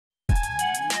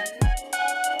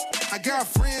got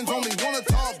friends only wanna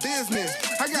talk business.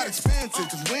 I got expensive,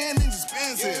 cause winning's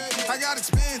expensive. I got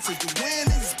expensive, cause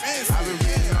winning's expensive. I've been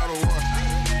reading all the war,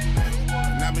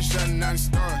 and I've been shutting down the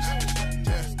stars.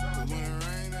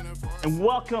 And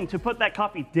welcome to Put That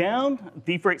Coffee Down,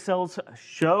 the Freight Sales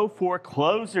Show for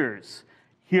Closers.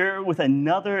 Here with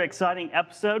another exciting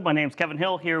episode. My name's Kevin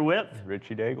Hill, here with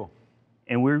Richie Daigle.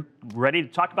 And we're ready to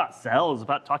talk about sales,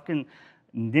 about talking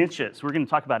niches. We're going to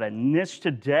talk about a niche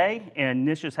today, and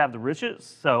niches have the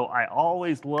riches. So I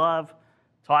always love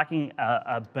talking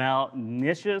about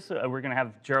niches. We're going to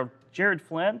have Jared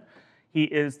Flinn. He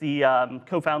is the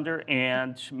co-founder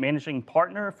and managing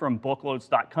partner from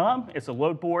bulkloads.com. It's a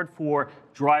load board for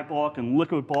dry bulk and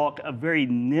liquid bulk, a very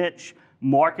niche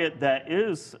market that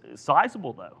is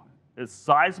sizable, though. It's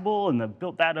sizable, and they've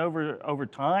built that over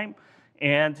time.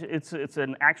 And it's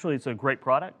a great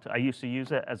product. I used to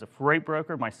use it as a freight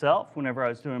broker myself whenever I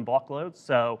was doing bulk loads,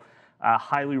 so I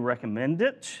highly recommend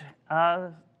it.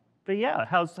 But yeah,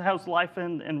 how's life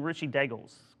in Richie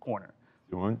Daigle's corner?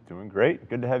 Doing great.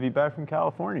 Good to have you back from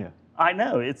California. I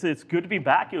know, it's good to be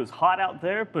back. It was hot out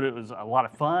there, but it was a lot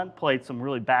of fun. Played some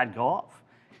really bad golf.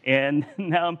 And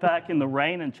now I'm back in the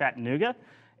rain in Chattanooga.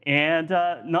 And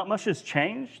not much has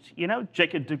changed. You know,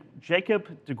 Jacob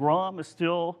deGrom is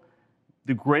still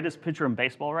the greatest pitcher in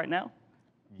baseball right now.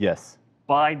 Yes.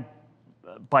 By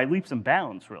leaps and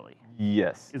bounds, really.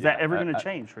 Yes. Is that ever going to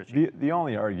change, Richie? The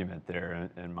only argument there,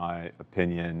 in my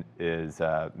opinion, is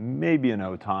maybe an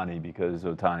Ohtani, because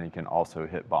Ohtani can also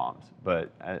hit bombs. But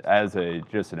as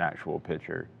just an actual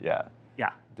pitcher, yeah.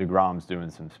 DeGrom's doing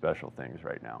some special things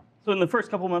right now. So in the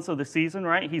first couple months of the season,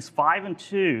 right, he's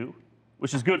 5-2,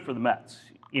 which is good for the Mets.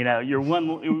 You know, your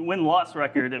win-loss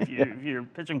record if you're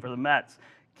pitching for the Mets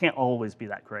can't always be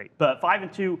that great. But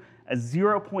 5-2, a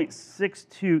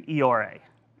 0.62 ERA.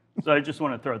 So I just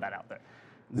want to throw that out there.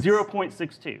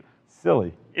 0.62.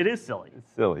 Silly. It is silly.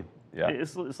 It's silly, yeah.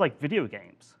 It's like video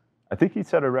games. I think he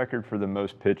set a record for the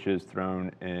most pitches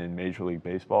thrown in Major League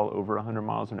Baseball, over 100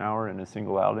 miles an hour in a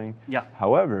single outing. Yeah.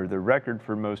 However, the record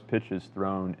for most pitches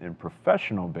thrown in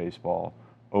professional baseball,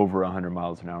 over 100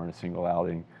 miles an hour in a single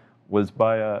outing, was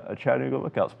by a Chattanooga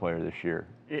Lookouts player this year.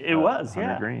 It was, Hunter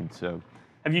yeah. Green, so.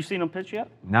 Have you seen him pitch yet?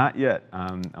 Not yet.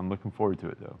 I'm looking forward to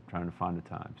it, though. Trying to find a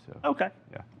time. So. Okay.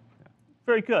 Yeah.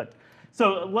 Very good.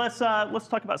 So let's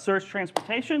talk about Surge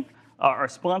Transportation. Our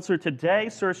sponsor today,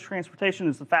 Surge Transportation,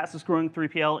 is the fastest growing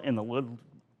 3PL in the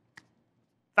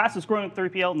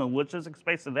logistics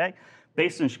space today.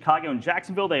 Based in Chicago and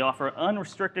Jacksonville, they offer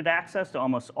unrestricted access to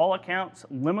almost all accounts,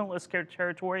 limitless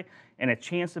territory, and a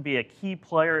chance to be a key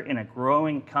player in a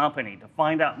growing company. To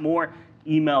find out more,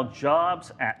 email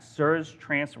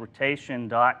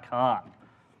jobs@surgetransportation.com.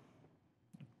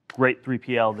 Great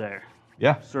 3PL there.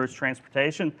 Yeah. Surge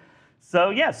Transportation. So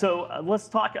yeah, let's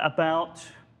talk about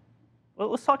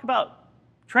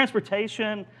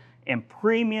transportation and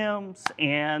premiums.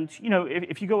 And you know,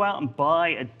 if you go out and buy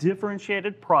a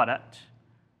differentiated product,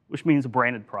 which means a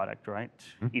branded product, right?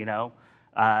 Mm-hmm. You know,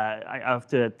 I have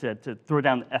to throw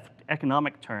down the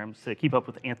economic terms to keep up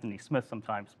with Anthony Smith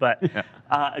sometimes. But yeah.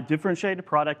 A differentiated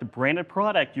product, a branded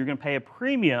product, you're going to pay a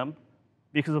premium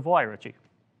because of why, Richie?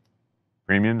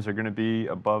 Premiums are going to be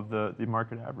above the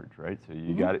market average, right? So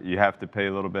you have to pay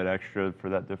a little bit extra for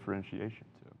that differentiation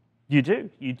too. You do,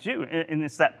 and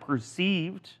it's that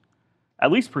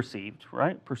at least perceived,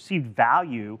 right? Perceived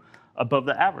value above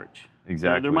the average.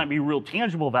 Exactly. There might be real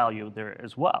tangible value there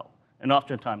as well, and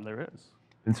oftentimes there is.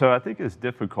 And so I think it's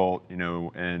difficult, you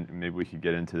know, and maybe we could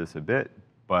get into this a bit,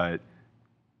 but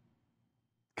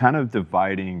kind of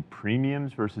dividing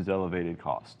premiums versus elevated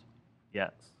cost.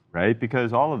 Yes. Right?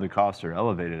 Because all of the costs are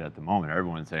elevated at the moment.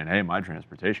 Everyone's saying, hey, my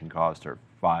transportation costs are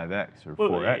 5X or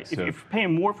 4X. If you're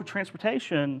paying more for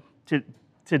transportation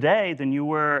today than you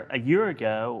were a year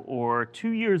ago or 2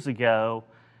 years ago,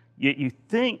 you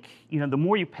think, you know, the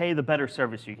more you pay, the better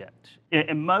service you get.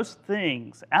 And most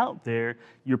things out there,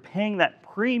 you're paying that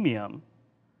premium,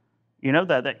 you know,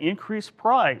 that increased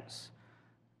price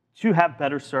to have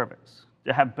better service,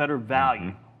 to have better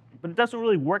value. Mm-hmm. But it doesn't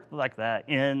really work like that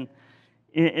in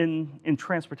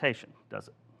transportation, does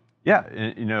it?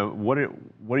 Yeah, you know, what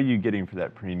are you getting for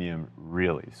that premium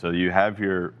really? So you have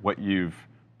what you've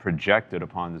projected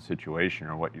upon the situation,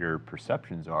 or what your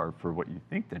perceptions are for what you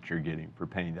think that you're getting for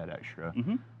paying that extra.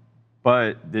 Mm-hmm.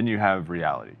 But then you have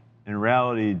reality. And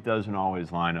reality doesn't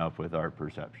always line up with our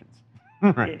perceptions.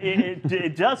 Right?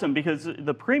 It doesn't, because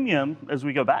the premium, as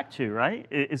we go back to, right,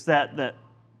 is that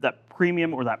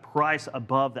premium or that price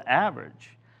above the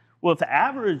average. Well, if the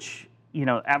average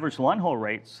line haul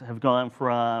rates have gone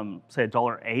from, say,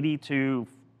 $1.80 to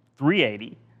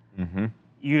 $3.80, mm-hmm.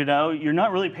 you know, you're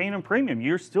not really paying a premium.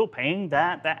 You're still paying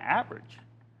that average,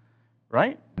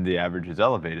 right? The average is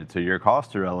elevated, so your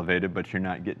costs are elevated, but you're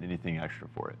not getting anything extra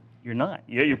for it. You're not.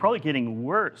 You're probably getting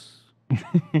worse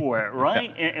for it,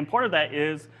 right? Yeah. And part of that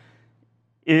is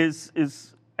as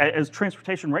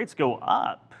transportation rates go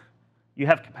up, you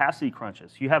have capacity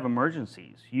crunches, you have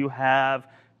emergencies, you have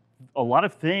a lot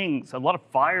of things, a lot of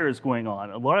fires going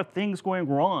on, a lot of things going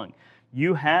wrong.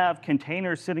 You have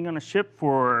containers sitting on a ship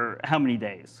for how many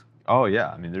days? Oh yeah,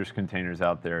 I mean, there's containers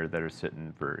out there that are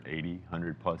sitting for 80,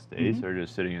 100 plus days. Mm-hmm. They're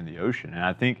just sitting in the ocean. And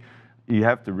I think you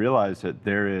have to realize that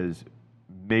there is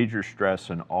major stress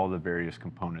on all the various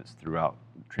components throughout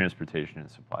transportation and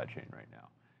supply chain right now.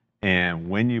 And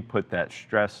when you put that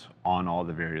stress on all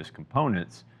the various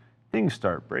components, things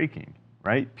start breaking,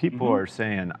 right? People Mm-hmm. are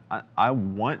saying, I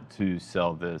want to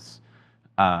sell this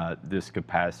this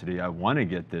capacity. I want to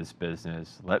get this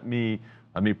business. Let me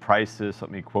price this. Let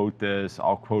me quote this.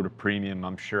 I'll quote a premium.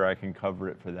 I'm sure I can cover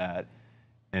it for that.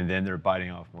 And then they're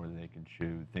biting off more than they can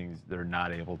chew. Things they're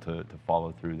not able to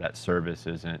follow through. That service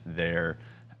isn't there.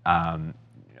 I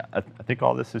think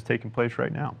all this is taking place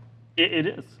right now. It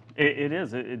is. It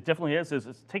is. It definitely is.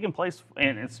 It's taken place,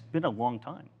 and it's been a long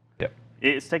time. Yep.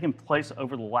 It's taken place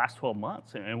over the last 12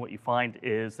 months, and what you find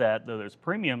is that there's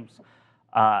premiums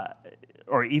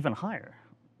or even higher,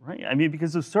 right? I mean,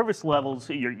 because the service levels,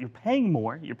 you're paying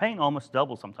more. You're paying almost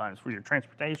double sometimes for your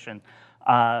transportation,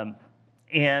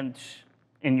 and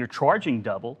you're charging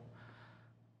double,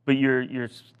 but you're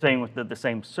staying with the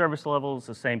same service levels,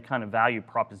 the same kind of value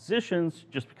propositions,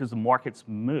 just because the market's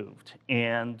moved.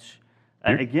 And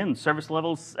again, service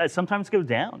levels sometimes go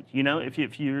down. You know, if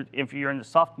you're in the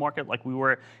soft market like we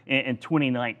were in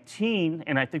 2019,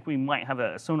 and I think we might have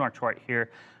a sonar chart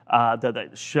here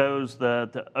that shows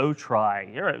the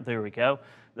OTRI. There we go.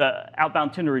 The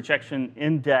outbound tender rejection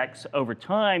index over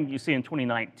time. You see in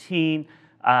 2019,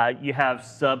 you have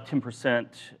sub 10%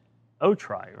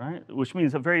 OTRI, right? Which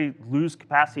means a very loose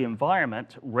capacity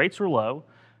environment. Rates are low.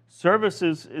 Service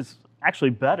is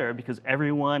actually better because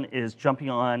everyone is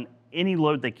jumping on any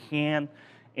load they can,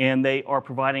 and they are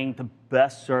providing the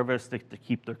best service to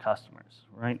keep their customers,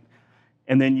 right?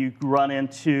 And then you run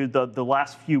into the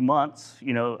last few months.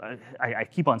 You know, I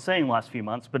keep on saying last few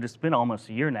months, but it's been almost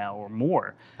a year now or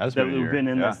more that we've been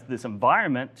in this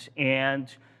environment,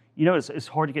 and you know, it's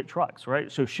hard to get trucks,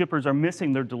 right? So shippers are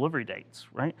missing their delivery dates,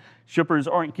 right? Shippers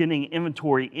aren't getting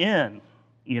inventory in,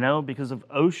 you know, because of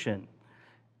ocean.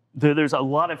 There's a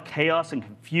lot of chaos and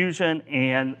confusion,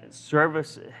 and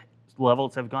service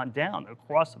levels have gone down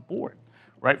across the board,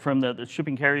 right? From the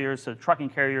shipping carriers to the trucking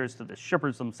carriers to the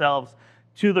shippers themselves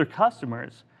to their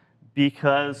customers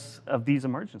because of these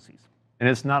emergencies. And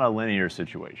it's not a linear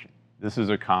situation. This is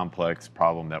a complex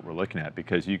problem that we're looking at,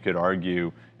 because you could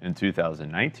argue in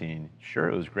 2019, sure,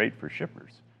 it was great for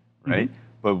shippers, right? Mm-hmm.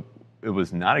 But it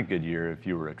was not a good year if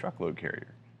you were a truckload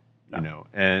carrier, you know?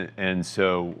 And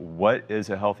so what is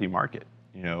a healthy market,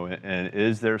 you know? And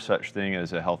is there such thing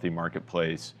as a healthy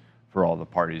marketplace for all the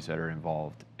parties that are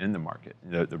involved in the market,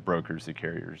 the brokers, the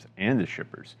carriers, and the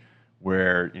shippers,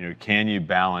 where, you know, can you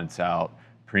balance out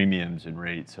premiums and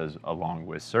rates along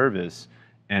with service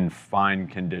and find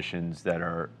conditions that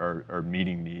are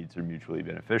meeting needs or mutually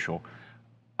beneficial?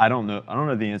 I don't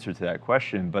know the answer to that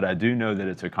question, but I do know that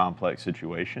it's a complex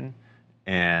situation,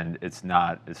 and it's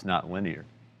not linear.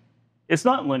 It's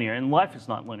not linear, and life is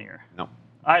not linear. No,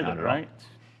 either, right?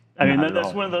 I mean,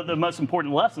 that's one of the most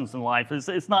important lessons in life. Is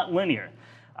it's not linear.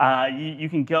 You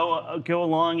can go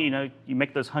along. You know, you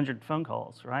make those 100 phone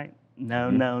calls, right? No,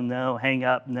 mm-hmm. no, hang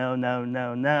up.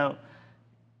 No.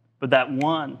 But that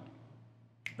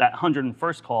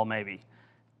 101st call maybe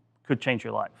could change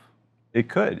your life. It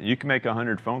could. You can make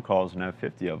 100 phone calls and have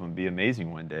 50 of them be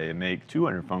amazing one day, and make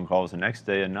 200 phone calls the next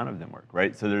day and none of them work,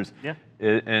 right? So there's,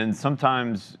 and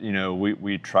sometimes, you know,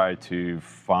 we try to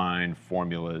find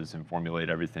formulas and formulate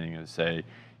everything and say,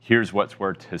 here's what's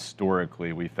worked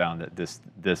historically. We found that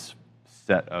this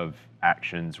set of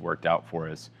actions worked out for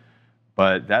us.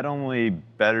 But that only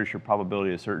betters your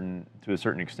probability to a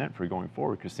certain extent for going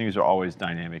forward, because things are always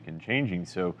dynamic and changing.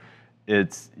 So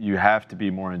you have to be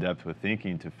more in depth with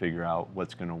thinking to figure out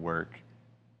what's going to work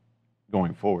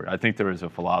going forward. I think there was a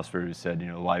philosopher who said, you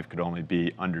know, life could only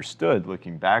be understood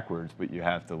looking backwards, but you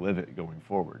have to live it going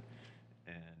forward.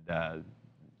 And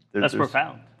that's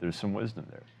profound. There's some wisdom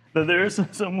there. But there is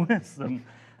some wisdom.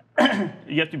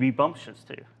 You have to be bumptious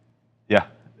too. Yeah,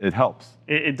 it helps.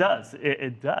 It does.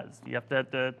 It does. You have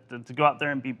to go out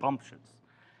there and be bumptious.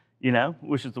 You know,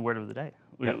 which is the word of the day.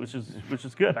 Yep. Which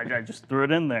is good. I just threw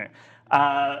it in there.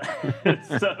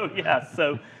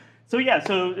 So So yeah,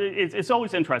 so it's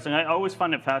always interesting. I always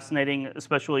find it fascinating,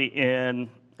 especially in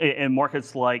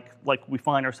markets like we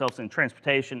find ourselves in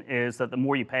transportation, is that the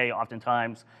more you pay,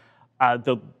 oftentimes,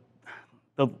 the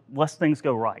less things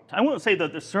go right. I won't say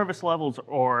that the service levels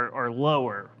are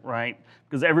lower, right?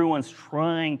 Because everyone's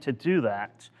trying to do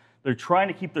that. They're trying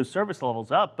to keep those service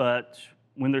levels up, but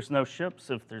when there's no ships,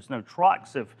 if there's no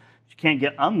trucks, if you can't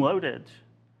get unloaded,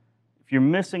 if you're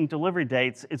missing delivery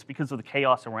dates, it's because of the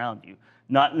chaos around you,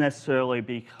 not necessarily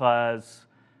because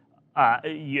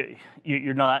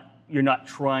you're not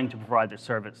trying to provide the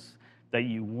service that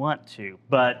you want to.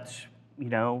 But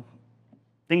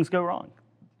things go wrong.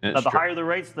 The higher the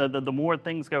rates, the more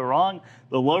things go wrong.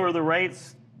 The lower the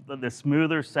rates, the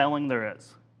smoother selling there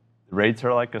is. The rates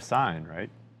are like a sign, right?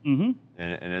 Mm-hmm.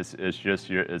 And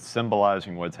it's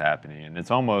symbolizing what's happening, and it's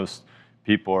almost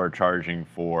people are charging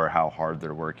for how hard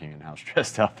they're working and how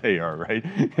stressed out they are, right?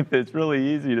 If it's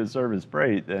really easy to service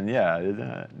freight, then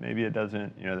yeah, maybe it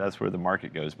doesn't, that's where the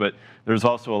market goes. But there's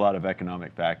also a lot of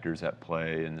economic factors at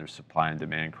play, and there's supply and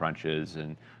demand crunches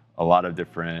and a lot of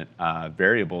different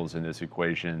variables in this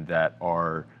equation that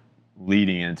are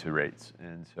leading into rates.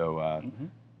 And so,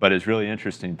 but it's really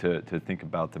interesting to think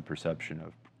about the perception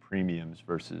of premiums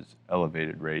versus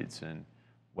elevated rates and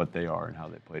what they are and how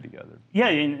they play together. Yeah,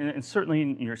 and certainly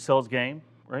in your sales game,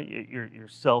 right? Your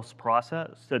sales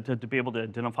process to be able to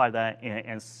identify that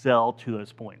and sell to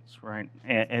those points, right?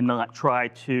 And not try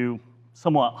to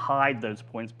somewhat hide those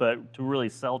points, but to really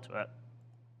sell to it.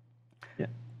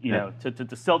 Yeah.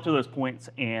 To sell to those points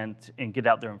and get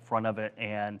out there in front of it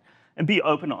and be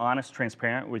open, honest,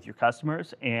 transparent with your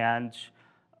customers, and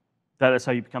that is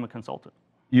how you become a consultant.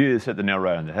 You just hit the nail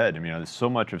right on the head. I mean, so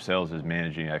much of sales is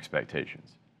managing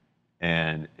expectations.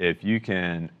 And if you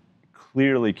can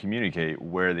clearly communicate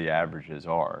where the averages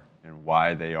are and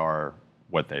why they are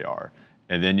what they are,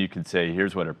 and then you can say,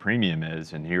 here's what a premium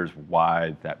is and here's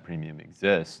why that premium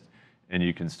exists, and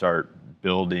you can start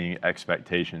building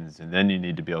expectations, and then you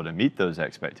need to be able to meet those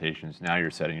expectations. Now you're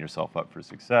setting yourself up for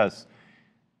success,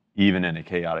 even in a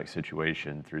chaotic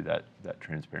situation, through that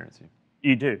transparency.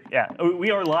 You do, yeah.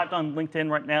 We are live on LinkedIn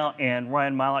right now, and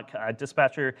Ryan Malek,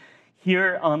 dispatcher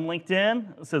here on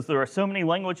LinkedIn, says there are so many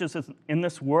languages in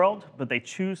this world, but they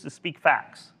choose to speak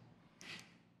facts.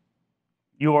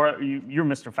 You're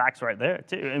Mr. Facts right there,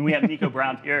 too. And we have Nico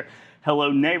Brown here.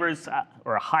 Hello, neighbors,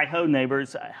 or hi-ho,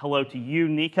 neighbors. Hello to you,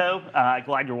 Nico.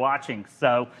 Glad you're watching.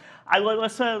 So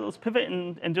let's pivot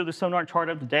and do the sonar chart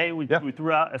of the day. We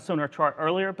threw out a sonar chart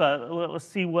earlier, but let's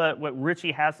see what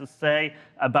Richie has to say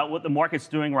about what the market's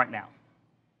doing right now.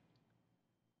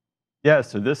 Yeah,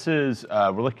 so this is,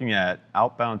 we're looking at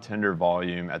outbound tender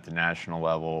volume at the national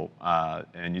level,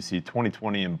 and you see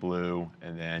 2020 in blue,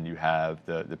 and then you have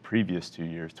the previous 2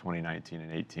 years, 2019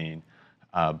 and 18,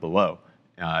 below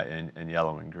in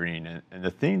yellow and green. And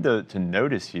the thing to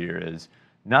notice here is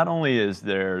not only is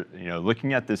there,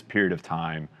 looking at this period of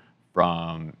time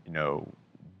from,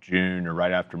 June or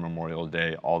right after Memorial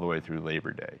Day all the way through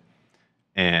Labor Day,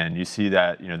 and you see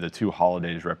that, the two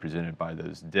holidays represented by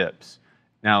those dips.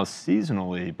 Now,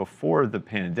 seasonally, before the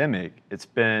pandemic, it's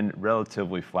been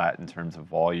relatively flat in terms of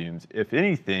volumes. If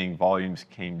anything, volumes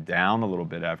came down a little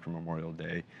bit after Memorial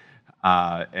Day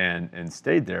and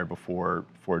stayed there before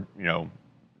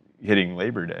hitting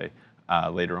Labor Day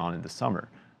later on in the summer.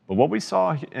 But what we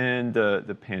saw in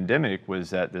the pandemic was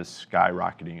that this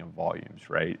skyrocketing of volumes,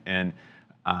 right? And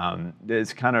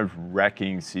it's kind of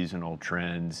wrecking seasonal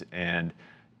trends. And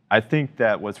I think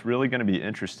that what's really going to be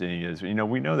interesting is, we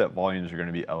know that volumes are going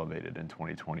to be elevated in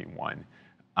 2021,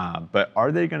 but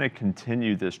are they going to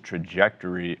continue this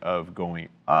trajectory of going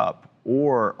up,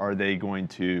 or are they going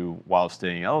to, while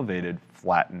staying elevated,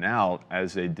 flatten out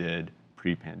as they did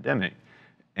pre-pandemic?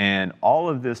 And all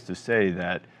of this to say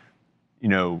that,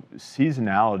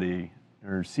 seasonality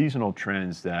or seasonal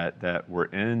trends that were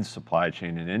in supply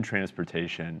chain and in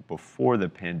transportation before the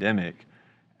pandemic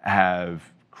have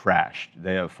crashed.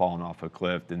 They have fallen off a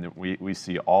cliff, and we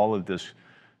see all of this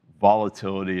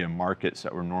volatility in markets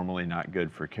that were normally not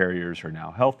good for carriers are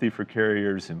now healthy for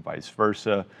carriers, and vice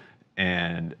versa.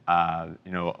 And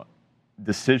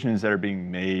decisions that are being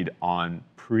made on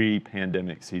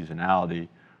pre-pandemic seasonality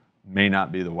may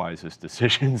not be the wisest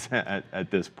decisions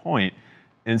at this point.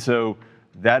 And so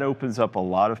that opens up a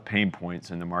lot of pain points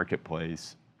in the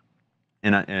marketplace.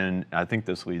 And I think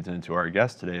this leads into our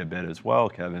guest today a bit as well,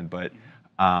 Kevin, but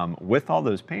with all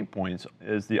those pain points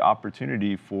is the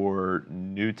opportunity for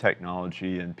new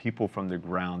technology and people from the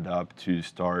ground up to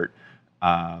start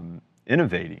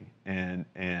innovating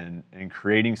and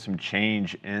creating some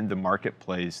change in the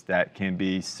marketplace that can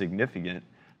be significant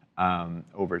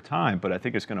over time, but I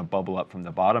think it's going to bubble up from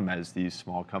the bottom as these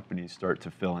small companies start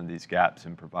to fill in these gaps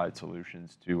and provide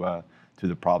solutions to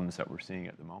the problems that we're seeing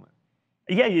at the moment.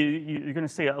 Yeah, you're going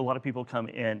to see a lot of people come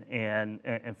in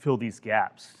and fill these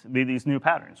gaps, these new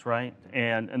patterns, right?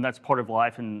 And that's part of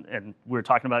life. And we were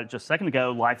talking about it just a second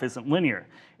ago. Life isn't linear,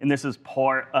 and this is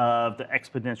part of the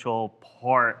exponential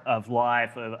part of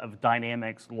life, of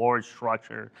dynamics, large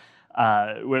structure.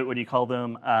 What do you call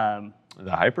them?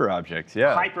 The hyper objects,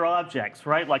 yeah. Hyper objects,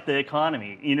 right? Like the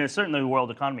economy. Certainly the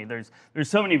world economy. There's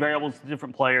so many variables,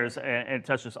 different players, and it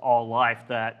touches all life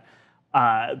that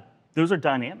those are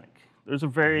dynamic. Those are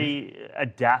very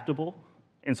adaptable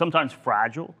and sometimes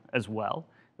fragile as well.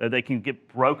 That they can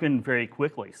get broken very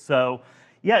quickly. So,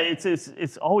 yeah,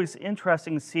 it's always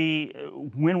interesting to see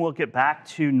when we'll get back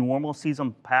to normal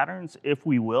season patterns, if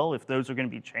we will, if those are going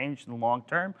to be changed in the long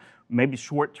term, maybe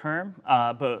short term,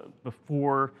 but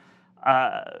before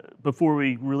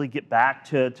we really get back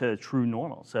to true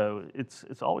normal. So it's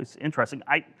always interesting.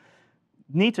 I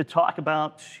need to talk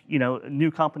about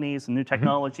new companies and new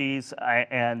technologies,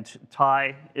 and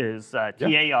TIE is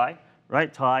TAI,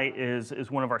 right? TIE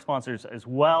is one of our sponsors as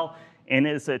well, and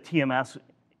is a TMS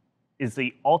is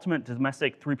the ultimate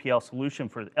domestic 3PL solution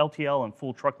for LTL and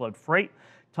full truckload freight.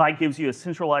 TIE gives you a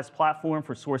centralized platform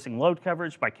for sourcing load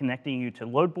coverage by connecting you to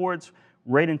load boards,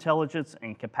 rate intelligence,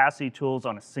 and capacity tools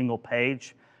on a single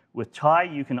page. With TIE,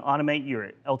 you can automate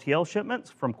your LTL shipments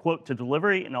from quote to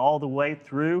delivery and all the way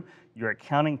through your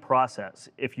accounting process.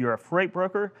 If you're a freight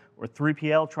broker or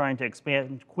 3PL trying to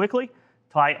expand quickly,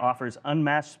 TIE offers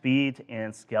unmatched speed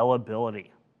and scalability.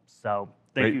 So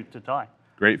thank you to TIE.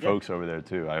 Great folks over there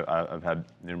too. I've had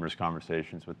numerous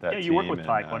conversations with that team. Yeah, you work with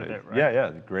TIE quite a bit, right?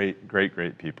 Yeah,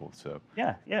 great people. So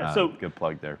So good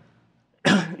plug there.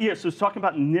 Yeah, so it's talking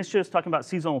about niches, talking about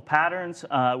seasonal patterns.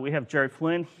 We have Jared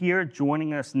Flinn here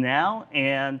joining us now.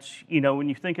 And, when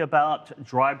you think about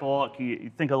dry bulk,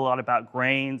 you think a lot about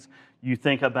grains, you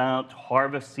think about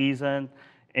harvest season,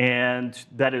 and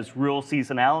that is real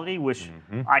seasonality, which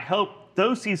I hope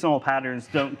those seasonal patterns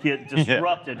don't get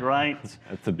disrupted, right?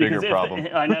 That's a bigger problem.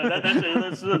 I know,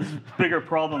 that's a bigger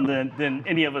problem than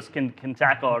any of us can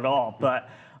tackle at all. But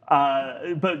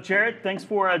Jared, thanks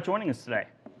for joining us today.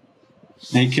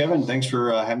 Hey, Kevin, thanks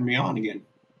for having me on again.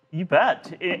 You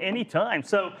bet, anytime.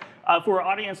 So for our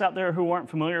audience out there who aren't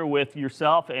familiar with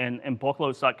yourself and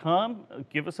bulkloads.com,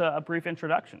 give us a brief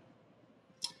introduction.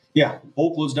 Yeah,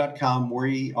 bulkloads.com,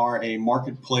 we are a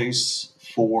marketplace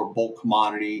for bulk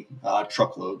commodity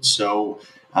truckloads. So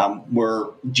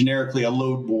we're generically a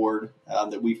load board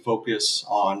that we focus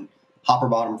on hopper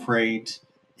bottom freight,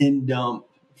 in-dump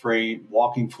freight,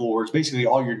 walking floors, basically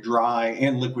all your dry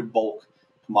and liquid bulk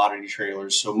commodity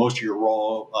trailers. So most of your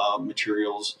raw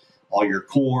materials, all your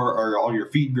core or all your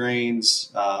feed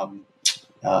grains,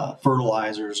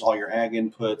 fertilizers, all your ag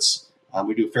inputs.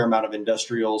 We do a fair amount of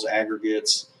industrials,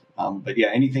 aggregates. But yeah,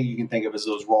 anything you can think of as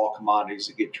those raw commodities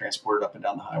that get transported up and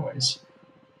down the highways.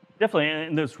 Definitely,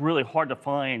 and it's really hard to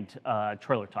find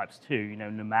trailer types too.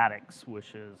 Pneumatics,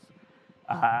 which is,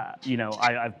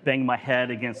 I've banged my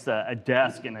head against a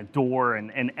desk and a door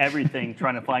and everything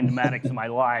trying to find pneumatics in my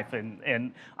life,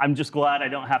 and I'm just glad I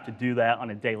don't have to do that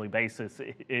on a daily basis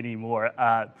anymore.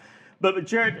 But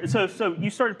Jared, so you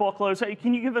started Bulk Loads.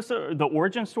 Can you give us the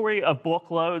origin story of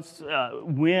Bulk Loads,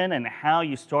 when and how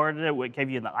you started it, what gave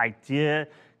you the idea,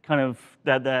 kind of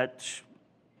that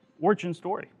origin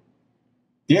story?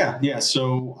 Yeah.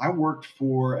 So I worked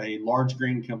for a large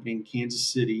grain company in Kansas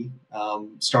City,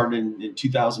 started in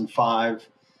 2005.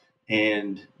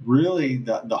 And really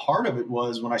the heart of it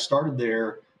was when I started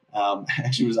there,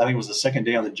 actually I think it was the second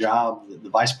day on the job, the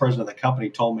vice president of the company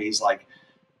told me, he's like,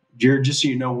 Jared, just so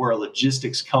you know, we're a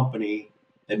logistics company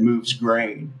that moves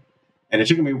grain. And it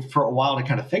took me for a while to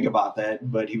kind of think about that,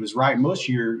 but he was right. Most of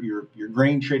your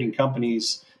grain trading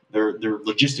companies, they're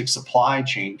logistics supply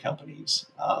chain companies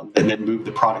that then move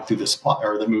the product through the supply,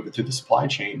 or they move it through the supply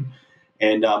chain.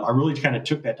 And I really kind of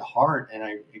took that to heart, and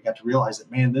I got to realize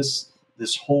that, man, this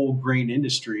whole grain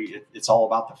industry, it's all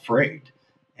about the freight,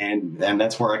 and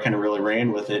that's where I kind of really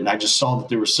ran with it. And I just saw that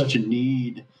there was such a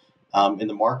need in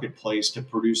the marketplace to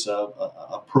produce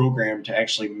a program to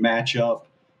actually match up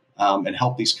and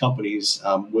help these companies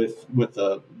with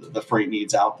the freight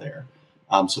needs out there.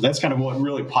 So that's kind of what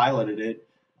really piloted it.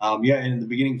 And in the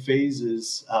beginning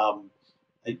phases,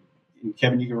 and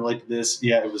Kevin, you can relate to this.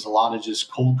 Yeah, it was a lot of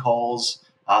just cold calls.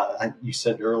 You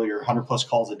said earlier, 100 plus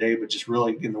calls a day, but just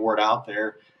really getting the word out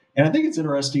there. And I think it's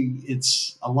interesting.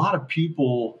 It's a lot of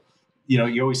people,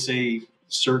 you always say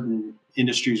certain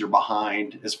industries are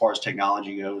behind as far as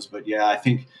technology goes. But yeah, I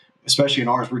think especially in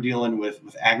ours, we're dealing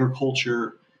with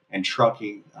agriculture and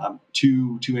trucking,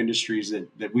 two industries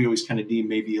that we always kind of deem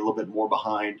maybe a little bit more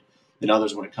behind than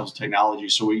others when it comes to technology.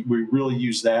 So we really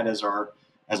use that as our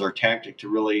tactic to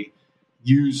really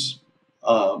use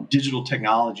digital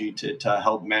technology to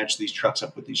help match these trucks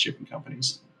up with these shipping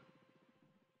companies.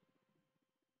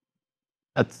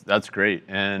 That's great,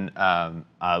 and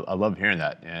I love hearing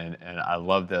that, and I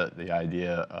love the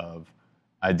idea of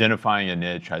identifying a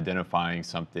niche, identifying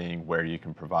something where you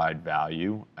can provide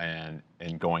value, and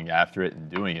going after it and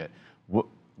doing it.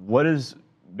 What has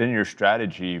been your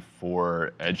strategy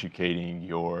for educating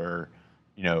your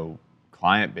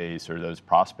client base or those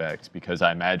prospects? Because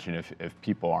I imagine if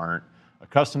people aren't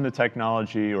accustomed to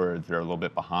technology, or they're a little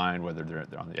bit behind, whether they're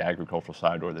on the agricultural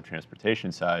side or the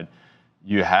transportation side,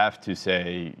 you have to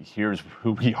say, here's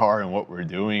who we are and what we're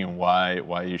doing and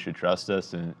why you should trust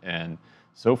us and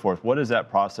so forth. What has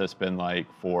that process been like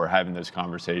for having those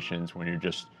conversations when you're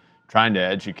just trying to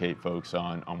educate folks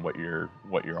on what you're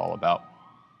all about?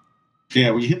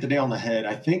 Yeah, well, you hit the nail on the head.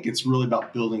 I think it's really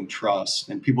about building trust,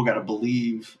 and people got to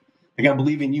believe. They got to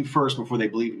believe in you first before they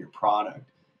believe in your product.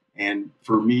 And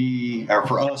for me, or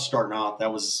for us starting off,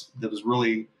 that was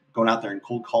really going out there and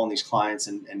cold calling these clients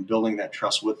and building that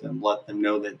trust with them, let them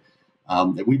know that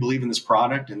that we believe in this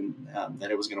product and that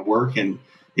it was going to work. And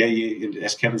yeah,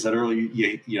 as Kevin said earlier,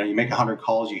 you make 100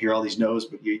 calls, you hear all these no's,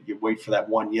 but you wait for that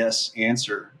one yes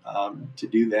answer to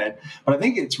do that. But I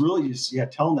think it's really just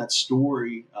telling that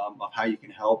story of how you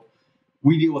can help.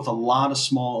 We deal with a lot of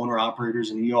small owner operators,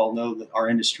 and you all know that our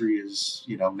industry is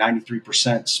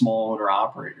 93% small owner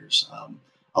operators.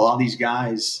 A lot of these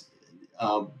guys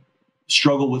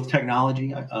struggle with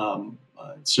technology.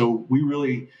 So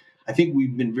I think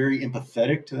we've been very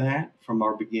empathetic to that from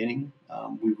our beginning.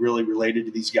 We really related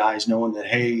to these guys knowing that,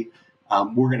 hey,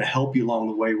 we're going to help you along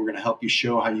the way. We're going to help you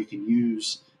show how you can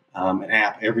use an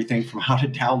app, everything from how to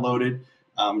download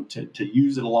it to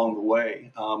use it along the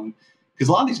way. Because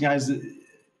a lot of these guys,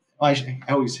 I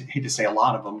always hate to say a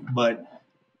lot of them, but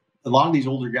a lot of these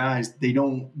older guys, they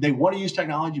want to use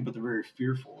technology, but they're very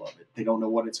fearful of it. They don't know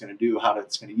what it's going to do, how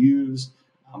it's going to use.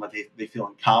 They feel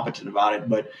incompetent about it.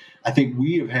 But I think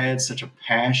we have had such a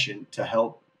passion to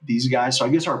help these guys. So I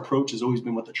guess our approach has always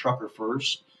been with the trucker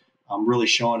first, really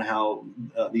showing how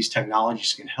these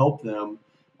technologies can help them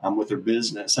with their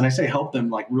business. And I say help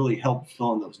them, like really help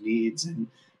fill in those needs. And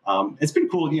it's been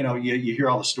cool. You hear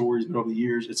all the stories, but over the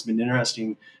years, it's been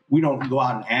interesting. We don't go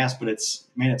out and ask, but it's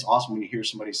awesome when you hear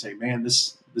somebody say, man,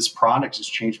 this product has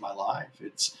changed my life.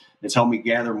 It's helped me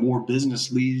gather more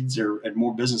business leads and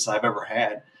more business I've ever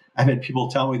had. I've had people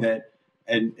tell me that,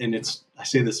 and I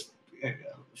say this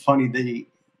funny,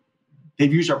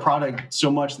 they've used our product so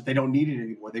much that they don't need it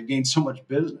anymore. They've gained so much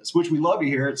business, which we love to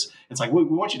hear. It's like, we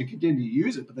want you to continue to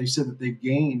use it, but they said that they've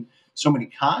gained so many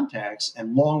contacts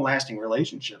and long-lasting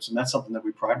relationships, and that's something that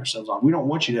we pride ourselves on. We don't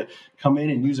want you to come in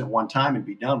and use it one time and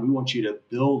be done. We want you to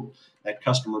build that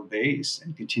customer base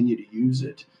and continue to use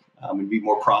it and be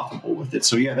more profitable with it.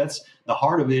 So yeah, that's the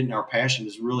heart of it, and our passion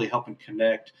is really helping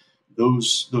connect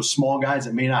those small guys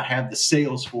that may not have the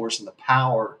sales force and the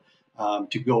power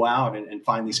to go out and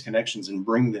find these connections and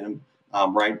bring them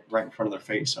right in front of their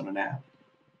face on an app.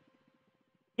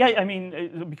 Yeah, I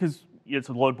mean, because it's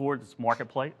a load board, it's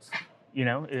marketplace.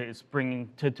 It's bringing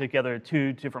together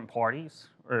two different parties,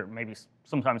 or maybe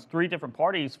sometimes three different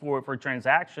parties for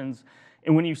transactions.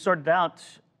 And when you started out,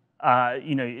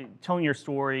 telling your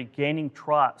story, gaining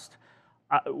trust,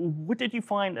 what did you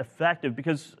find effective?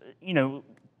 Because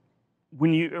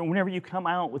whenever you come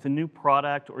out with a new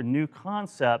product or new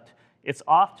concept, it's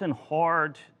often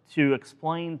hard to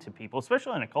explain to people,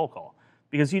 especially in a cold call,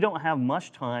 because you don't have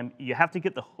much time. You have to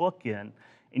get the hook in,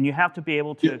 and you have to be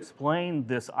able to explain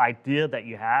this idea that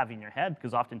you have in your head,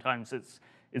 because oftentimes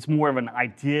it's more of an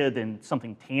idea than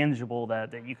something tangible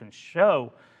that you can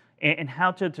show, and how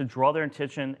to draw their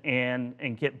attention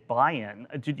and get buy-in.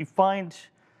 Did you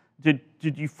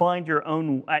find your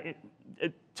own?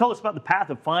 Tell us about the path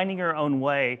of finding your own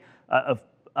way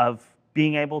of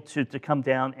being able to come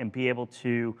down and be able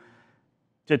to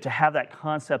have that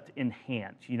concept in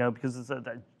hand, because it's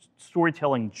that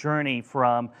storytelling journey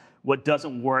from what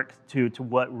doesn't work to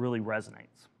what really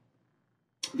resonates.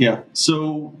 Yeah.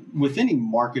 So with any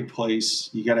marketplace,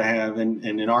 you got to have, and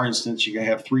in our instance, you got to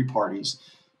have three parties.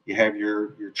 You have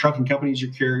your trucking companies,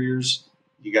 your carriers,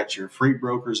 you got your freight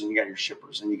brokers, and you got your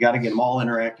shippers, and you got to get them all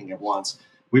interacting at once.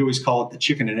 We always call it the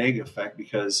chicken and egg effect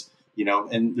because,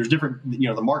 and there's different,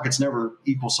 the market's never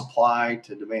equal supply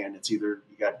to demand. It's either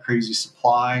you got crazy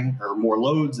supply or more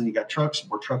loads, and you got trucks,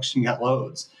 more trucks, and you got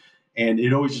loads. And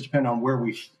it always just depends on where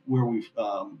we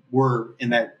were in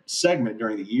that segment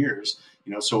during the years.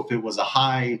 So if it was a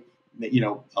high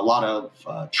a lot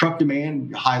of truck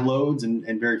demand, high loads,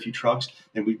 and very few trucks.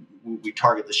 And we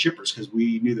target the shippers because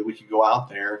we knew that we could go out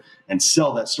there and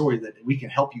sell that story that we can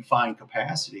help you find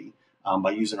capacity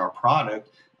by using our product.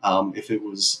 If it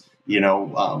was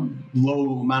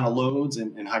low amount of loads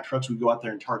and high trucks, we'd go out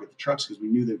there and target the trucks because we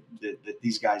knew that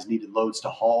these guys needed loads to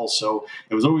haul. So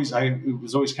it was always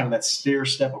kind of that stair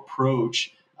step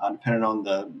approach, depending on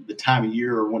the time of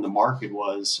year or when the market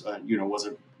was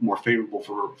it more favorable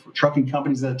for trucking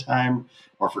companies at the time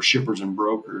or for shippers and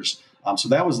brokers. So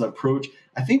that was the approach.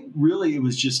 I think really it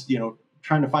was just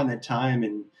trying to find that time,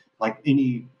 and like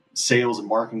any sales and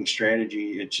marketing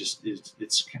strategy, it's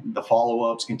the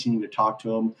follow-ups, continuing to talk to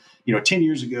them. 10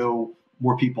 years ago,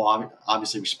 more people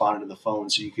obviously responded to the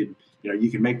phone, so you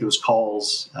could make those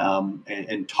calls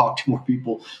and talk to more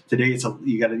people. Today,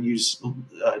 you got to use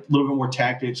a little bit more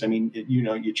tactics. I mean,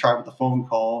 you try with the phone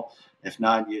call. If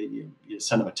not, you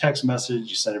send them a text message,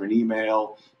 you send them an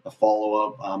email, a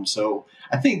follow-up. So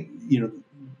I think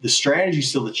the strategy is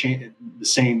still the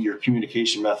same. Your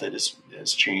communication method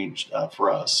has changed for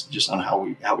us, just on how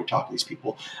we talk to these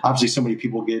people. Obviously, so many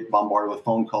people get bombarded with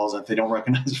phone calls. If they don't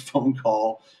recognize a phone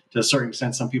call, to a certain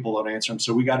extent, some people don't answer them.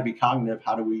 So we got to be cognitive.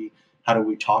 How do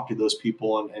we talk to those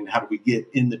people, and how do we get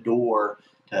in the door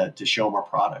to show them our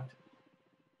product?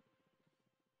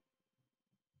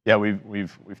 Yeah,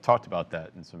 we've talked about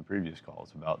that in some previous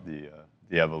calls about the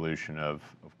evolution of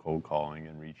cold calling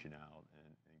and reaching out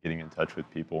and getting in touch with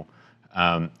people.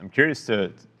 I'm curious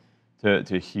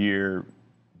to hear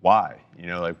why.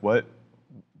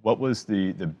 What was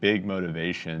the big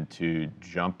motivation to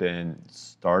jump in,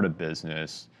 start a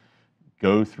business,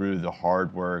 go through the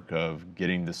hard work of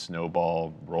getting the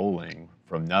snowball rolling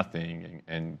from nothing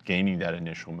and gaining that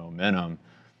initial momentum?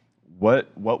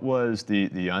 What was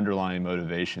the underlying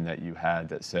motivation that you had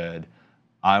that said,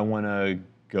 I want to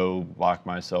go lock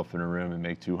myself in a room and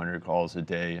make 200 calls a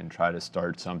day and try to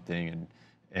start something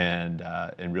and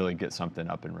really get something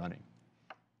up and running?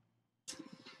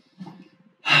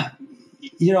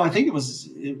 I think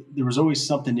there was always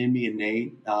something in me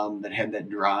innate that had that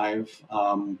drive.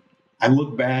 I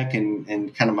look back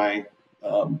and kind of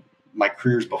my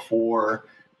careers before.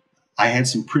 I had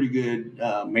some pretty good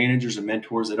managers and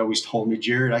mentors that always told me,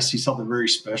 Jared, I see something very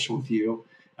special with you.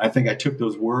 I think I took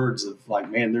those words of like,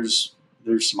 man, there's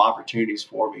some opportunities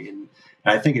for me. And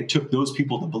I think it took those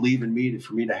people to believe in me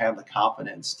for me to have the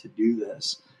confidence to do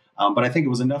this. But I think it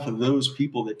was enough of those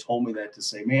people that told me that to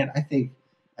say, man, I think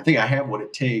I have what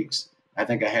it takes. I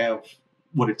think I have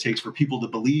what it takes for people to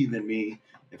believe in me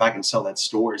if I can sell that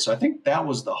story. So I think that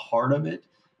was the heart of it.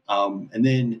 And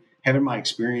then having my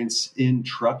experience in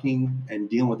trucking and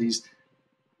dealing with these,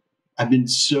 I've been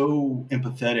so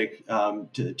empathetic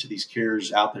to these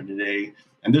carriers out there today.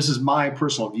 And this is my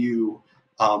personal view.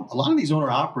 A lot of these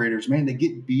owner operators, man, they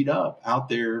get beat up out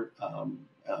there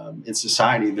in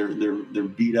society. They're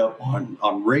beat up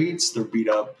on rates. They're beat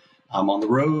up on the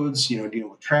roads, dealing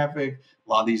with traffic. A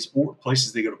lot of these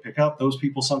places they go to pick up, those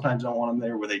people sometimes don't want them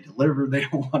there. Where they deliver, they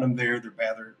don't want them there. They're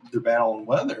battling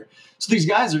weather. So these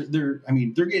guys they're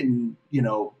getting,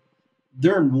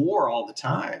 they're in war all the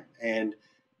time. And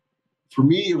for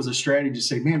me, it was a strategy to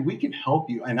say, man, we can help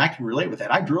you. And I can relate with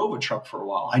that. I drove a truck for a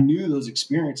while. I knew those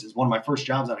experiences. One of my first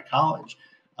jobs out of college,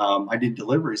 I did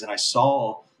deliveries, and I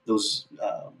saw those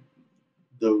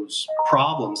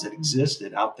problems that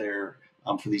existed out there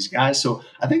for these guys. So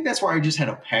I think that's where I just had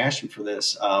a passion for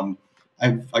this.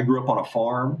 I grew up on a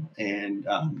farm and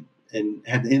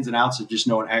had the ins and outs of just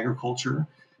knowing agriculture.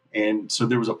 And so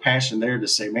there was a passion there to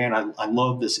say, man, I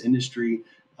love this industry.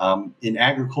 In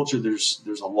agriculture,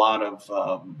 there's a lot of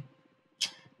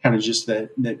kind of just that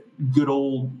good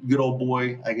old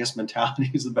boy, I guess,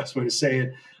 mentality is the best way to say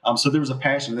it. So there was a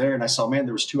passion there, and I saw, man,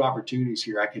 there was two opportunities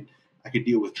here. I could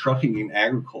deal with trucking and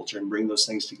agriculture and bring those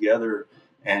things together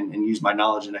and use my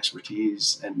knowledge and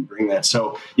expertise and bring that.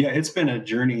 So yeah, it's been a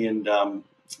journey, and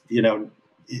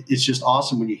it's just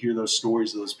awesome when you hear those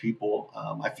stories of those people.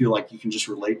 I feel like you can just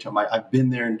relate to them. I've been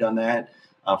there and done that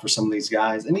for some of these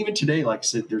guys. And even today, like I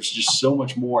said, there's just so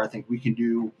much more I think we can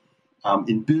do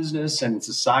in business and in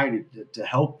society to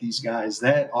help these guys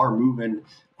that are moving,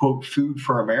 quote, food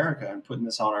for America and putting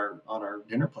this on our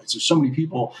dinner plates. There's so many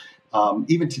people,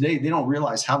 even today, they don't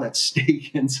realize how that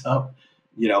steak ends up,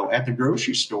 at the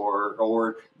grocery store,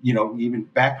 or, even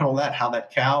backpedal that, how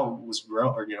that cow was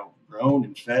grown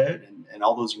and fed and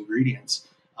all those ingredients.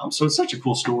 So it's such a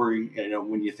cool story,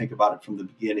 when you think about it from the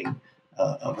beginning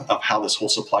of how this whole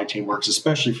supply chain works,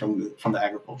 especially from the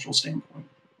agricultural standpoint.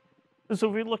 So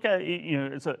if we look at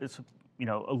it's a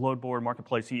load board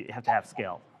marketplace, you have to have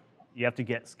scale. You have to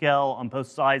get scale on both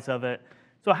sides of it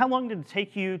So how long did it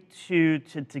take you to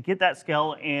get that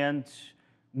scale, and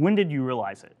when did you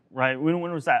realize it, right? When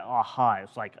was that aha?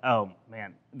 It's like, oh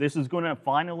man, this is going to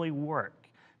finally work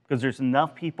because there's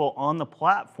enough people on the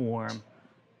platform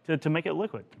to make it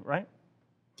liquid, right?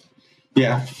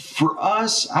 Yeah, for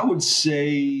us, I would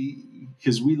say,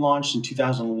 because we launched in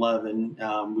 2011,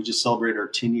 we just celebrated our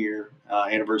 10-year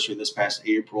anniversary this past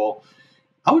April.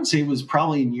 I would say it was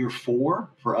probably in year 4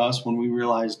 for us when we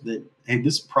realized that, hey,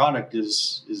 this product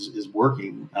is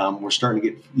working. We're starting to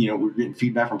get, we're getting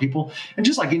feedback from people, and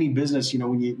just like any business,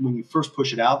 when you first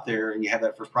push it out there and you have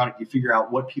that first product, you figure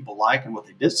out what people like and what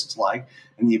they dislike,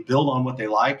 and you build on what they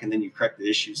like, and then you correct the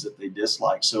issues that they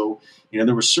dislike. So,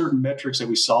 there were certain metrics that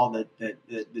we saw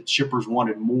that shippers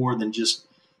wanted more than just.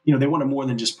 They wanted more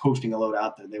than just posting a load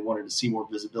out there. They wanted to see more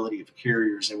visibility of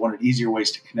carriers. They wanted easier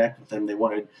ways to connect with them. They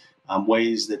wanted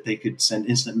ways that they could send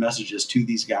instant messages to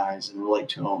these guys and relate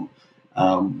to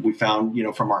them. We found,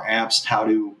 from our apps how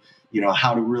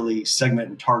to really segment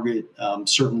and target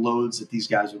certain loads that these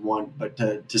guys would want, but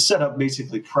to set up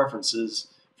basically preferences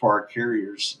for our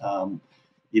carriers.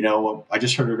 I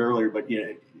just heard it earlier, but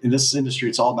in this industry,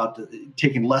 it's all about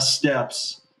taking less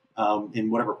steps in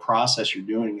whatever process you're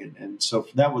doing it. And so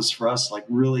that was for us, like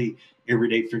really every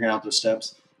day figuring out those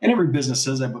steps. And every business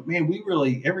says that, but man, we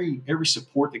really, every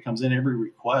support that comes in, every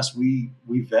request, we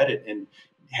vet it. And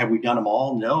have we done them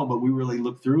all? No, but we really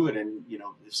look through it. And,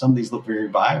 if some of these look very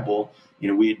viable,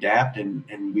 we adapt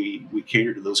and we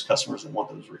cater to those customers that want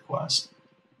those requests.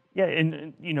 Yeah.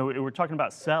 And we're talking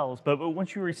about sales, but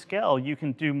once you rescale, you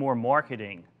can do more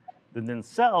marketing than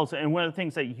sales. And one of the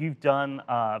things that you've done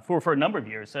for a number of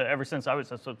years, ever since I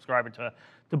was a subscriber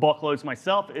to Bulk Loads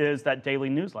myself, is that daily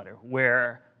newsletter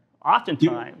where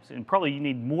oftentimes, and probably you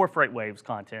need more FreightWaves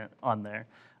content on there,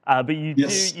 but you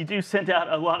do send out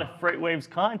a lot of FreightWaves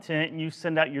content, and you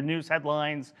send out your news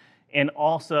headlines and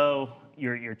also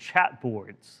your chat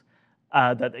boards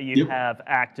that you have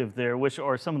active there, which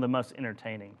are some of the most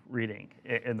entertaining reading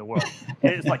in the world.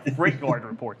 It's like Freight Guard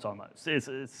reports almost.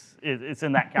 It's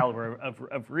in that caliber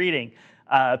of reading.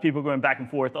 People going back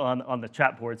and forth on the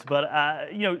chat boards. But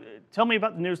tell me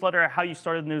about the newsletter, how you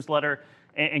started the newsletter,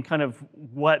 and kind of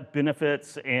what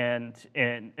benefits and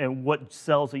what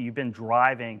sales that you've been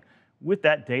driving with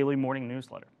that daily morning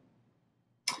newsletter.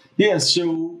 Yeah,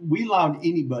 so we allowed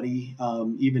anybody,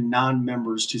 even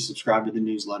non-members, to subscribe to the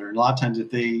newsletter. And a lot of times,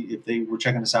 if they were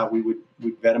checking us out, we'd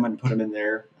vet them and put them in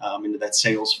there into that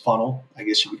sales funnel, I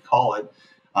guess you would call it.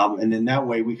 And then that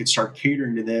way we could start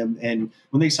catering to them. And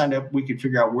when they signed up, we could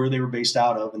figure out where they were based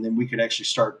out of, and then we could actually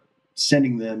start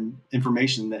sending them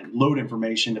information, that load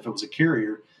information, if it was a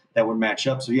carrier that would match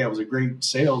up. So yeah, it was a great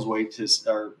sales way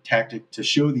or tactic to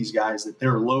show these guys that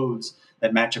there are loads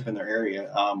that match up in their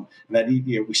area. And that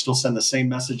we still send the same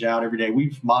message out every day.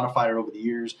 We've modified it over the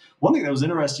years. One thing that was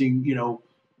interesting,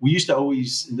 we used to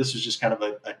always, and this was just kind of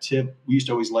a tip, we used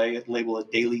to always label a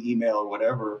daily email or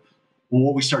whatever. Well,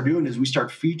 what we start doing is we start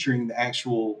featuring the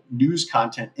actual news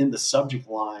content in the subject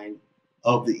line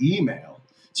of the email.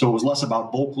 So it was less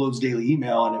about Bulk Loads daily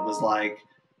email, and it was like,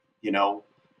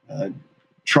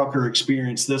 trucker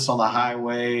experienced this on the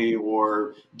highway,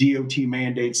 or DOT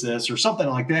mandates this, or something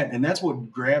like that. And that's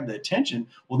what grabbed the attention.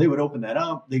 Well, they would open that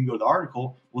up, they can go to the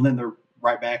article. Well, then they're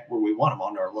right back where we want them,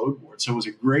 onto our load board. So it was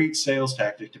a great sales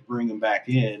tactic to bring them back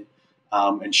in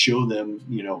and show them,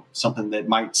 something that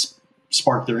might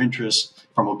spark their interest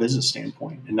from a business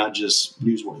standpoint and not just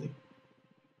newsworthy.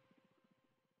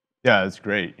 Yeah, it's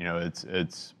great.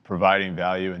 It's providing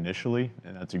value initially,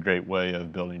 and that's a great way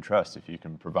of building trust. If you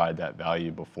can provide that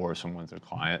value before someone's a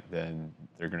client, then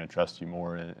they're going to trust you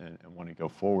more and want to go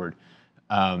forward.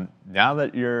 Now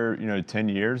that you're, 10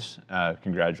 years,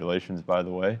 congratulations, by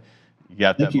the way. You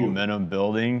got that momentum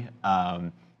building.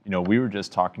 We were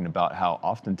just talking about how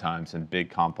oftentimes in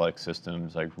big complex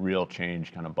systems, like real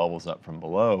change kind of bubbles up from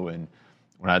below. And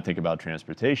when I think about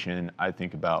transportation, I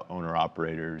think about owner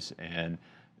operators, and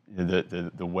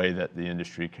the way that the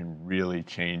industry can really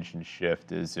change and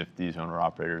shift is if these owner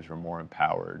operators are more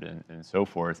empowered and so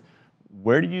forth.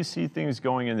 Where do you see things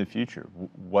going in the future?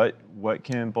 What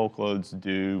can Bulk Loads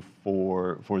do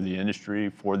for the industry,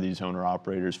 for these owner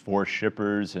operators, for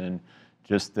shippers, and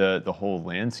just the whole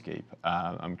landscape?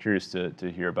 I'm curious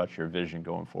to hear about your vision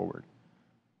going forward.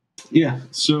 Yeah,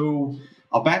 so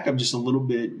I'll back up just a little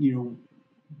bit.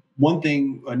 One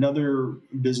thing, another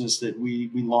business that we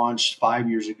launched 5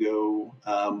 years ago,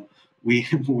 when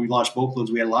we launched Bulk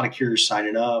Loads, we had a lot of carriers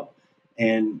signing up.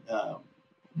 And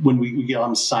when we get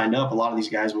them signed up, a lot of these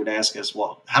guys would ask us,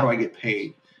 well, how do I get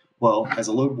paid? Well, as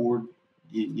a load board,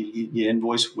 you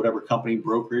invoice whatever company,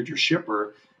 brokerage, or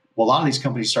shipper. well, a lot of these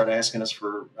companies started asking us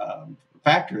for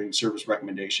factoring service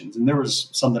recommendations, and there was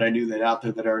some that I knew that out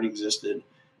there that already existed.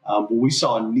 But we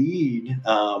saw a need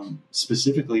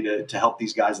specifically to help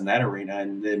these guys in that arena.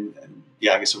 And then,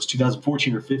 I guess it was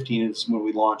 2014 or 15 is when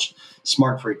we launched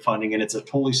Smart Freight Funding, and it's a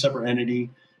totally separate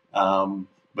entity.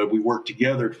 But we work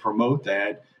together to promote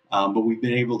that. But we've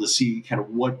been able to see kind of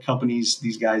what companies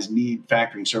these guys need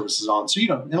factoring services on. So,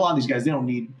 a lot of these guys, they don't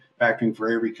need factoring for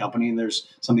every company. And there's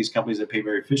some of these companies that pay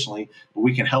very efficiently, but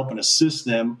we can help and assist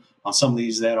them on some of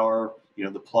these that are,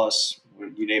 the plus,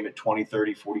 you name it, 20,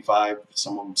 30, 45,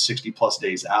 some of them 60 plus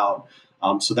days out.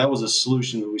 So that was a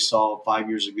solution that we saw 5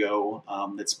 years ago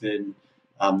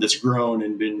that's grown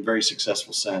and been very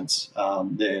successful since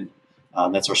then.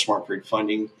 That's our Smart Freight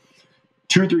Funding.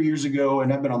 2 or 3 years ago,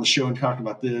 and I've been on the show and talking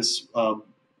about this,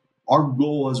 our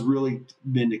goal has really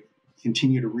been to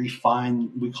continue to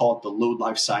refine, we call it the load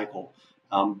life cycle.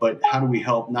 But how do we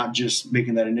help not just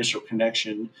making that initial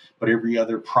connection, but every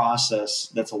other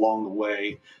process that's along the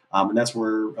way? And that's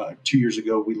where 2 years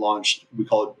ago we launched, we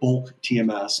call it bulk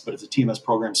TMS, but it's a TMS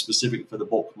program specific for the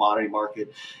bulk commodity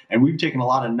market. And we've taken a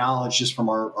lot of knowledge just from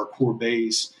our core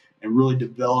base and really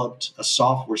developed a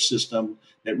software system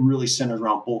that really centers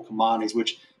around bulk commodities,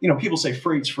 which, people say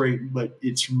freight's freight, but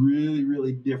it's really,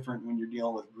 really different when you're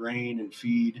dealing with grain and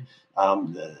feed.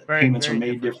 The payments are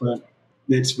made different.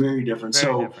 It's very different.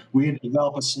 We had to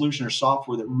develop a solution or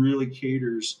software that really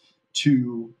caters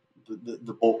to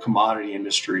the bulk commodity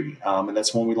industry. And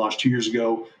that's one we launched 2 years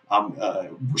ago.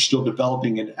 We're still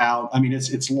developing it out. I mean,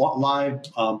 it's live,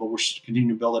 but we're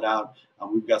continuing to build it out.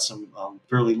 We've got some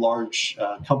fairly large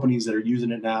companies that are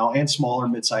using it now, and smaller,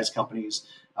 mid-sized companies.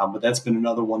 But that's been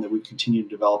another one that we continue to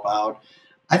develop out.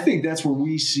 I think that's where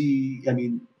we see,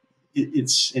 and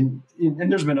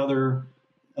there's been other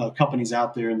companies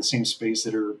out there in the same space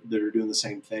that are doing the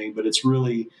same thing, but it's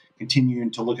really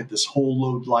continuing to look at this whole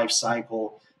load life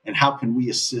cycle and how can we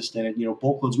assist in it.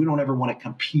 Bulk loads, we don't ever want to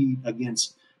compete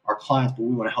against our clients, but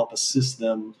we want to help assist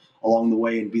them along the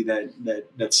way and be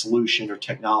that solution or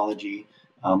technology,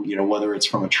 whether it's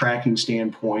from a tracking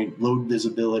standpoint, load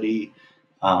visibility,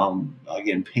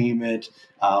 again, payment.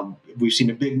 We've seen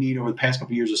a big need over the past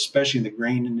couple of years, especially in the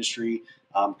grain industry.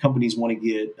 Companies want to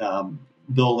get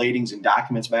bill ladings and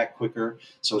documents back quicker.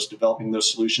 So it's developing those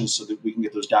solutions so that we can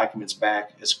get those documents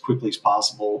back as quickly as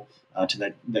possible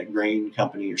to that grain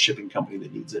company or shipping company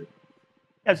that needs it.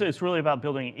 Yeah, so it's really about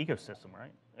building an ecosystem,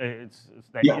 right? It's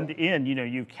that in the end,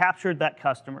 you've captured that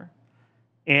customer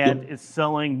and it's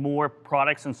selling more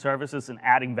products and services and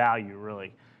adding value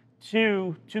really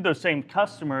to those same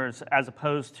customers, as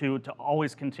opposed to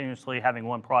always continuously having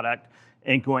one product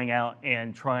and going out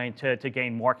and trying to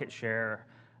gain market share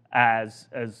as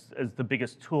the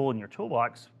biggest tool in your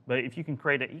toolbox. But if you can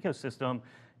create an ecosystem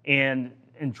and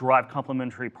drive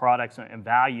complementary products and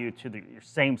value to your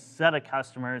same set of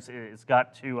customers, it's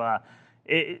got to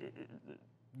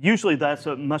usually that's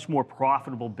a much more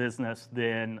profitable business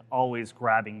than always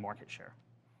grabbing market share.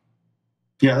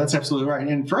 Yeah, that's absolutely right.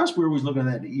 And for us, we're always looking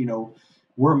at that,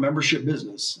 we're a membership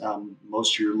business.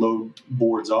 Most of your load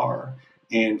boards are.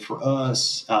 And for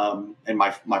us, and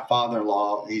my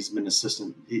father-in-law, he's been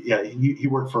assistant. He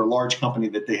worked for a large company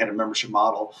that they had a membership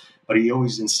model, but he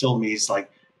always instilled in me, he's like,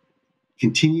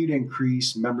 continue to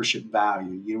increase membership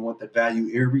value. You want that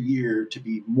value every year to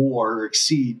be more or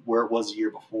exceed where it was the year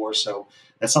before. So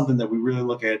that's something that we really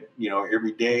look at,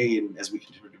 every day. And as we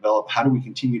continue to develop, how do we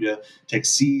continue to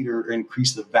exceed or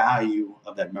increase the value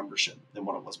of that membership than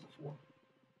what it was before?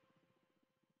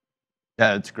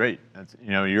 Yeah, it's great. That's,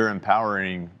 you're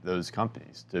empowering those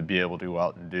companies to be able to go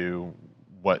out and do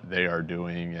what they are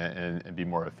doing and be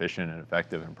more efficient and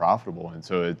effective and profitable. And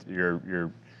so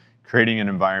you're creating an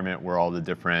environment where all the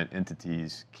different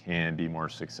entities can be more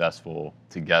successful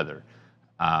together,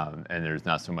 and there's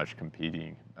not so much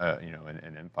competing,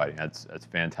 and infighting. That's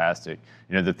fantastic.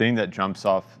 The thing that jumps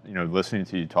off, listening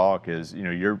to you talk is,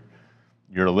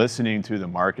 you're listening to the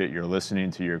market, you're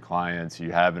listening to your clients,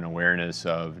 you have an awareness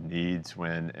of needs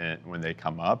when they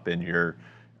come up, and you're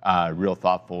real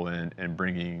thoughtful in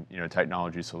bringing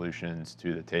technology solutions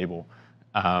to the table.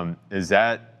 Is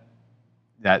that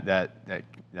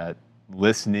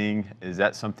listening, is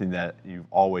that something that you've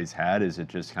always had? Is it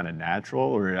just kind of natural,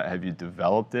 or have you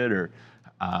developed it? Or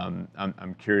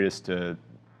I'm curious to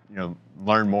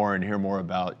learn more and hear more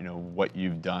about what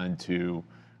you've done to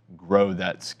grow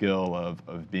that skill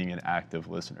of being an active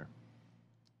listener.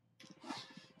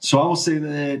 So I will say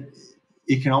that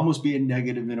it can almost be a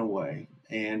negative in a way,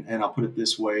 and I'll put it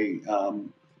this way: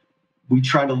 we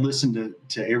try to listen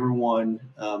to everyone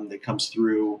that comes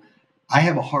through. I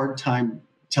have a hard time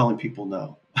telling people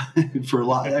no. for a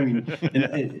lot. I mean,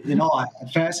 in all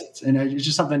facets, and it's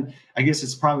just something. I guess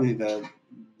it's probably the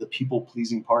people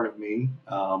pleasing part of me,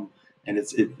 and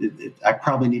I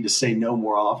probably need to say no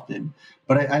more often.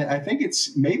 But I think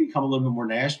it's maybe become a little bit more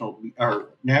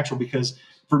natural because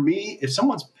for me, if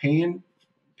someone's paying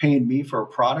me for a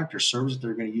product or service that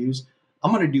they're going to use,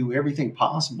 I'm going to do everything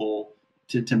possible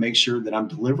to make sure that I'm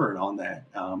delivering on that.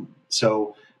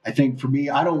 So I think for me,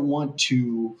 I don't want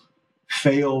to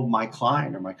fail my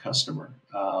client or my customer.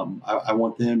 I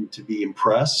want them to be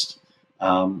impressed,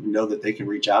 know that they can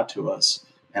reach out to us.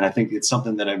 And I think it's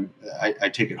something that I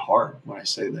take it hard when I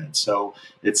say that. So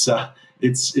it's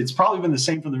probably been the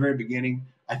same from the very beginning.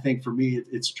 I think for me,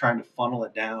 it's trying to funnel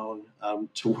it down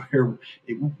to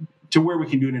where we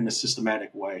can do it in a systematic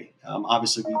way.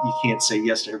 Obviously, you can't say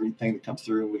yes to everything that comes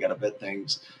through. We got to vet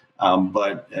things,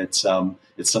 but it's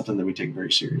something that we take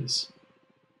very serious.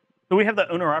 So we have the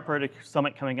Owner Operator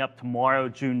Summit coming up tomorrow,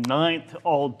 June 9th,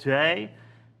 all day.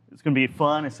 It's going to be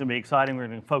fun. It's going to be exciting. We're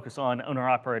going to focus on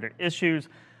owner-operator issues.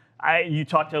 You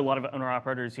talk to a lot of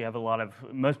owner-operators. You have a lot of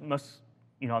most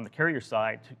on the carrier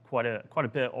side, quite a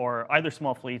bit, or either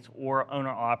small fleets or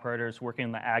owner-operators working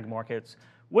in the ag markets.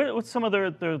 What's some of their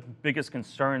biggest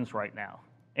concerns right now?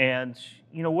 And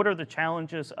what are the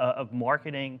challenges of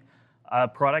marketing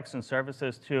products and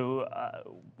services to?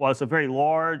 Well, it's a very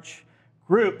large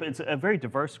group. It's a very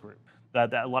diverse group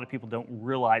that a lot of people don't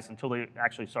realize until they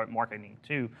actually start marketing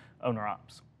to owner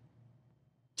ops.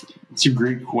 It's a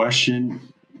great question.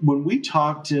 When we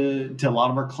talk to a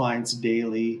lot of our clients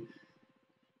daily,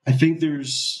 I think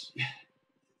there's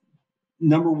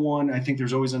number one, I think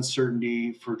there's always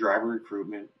uncertainty for driver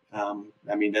recruitment.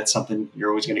 I mean, that's something you're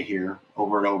always going to hear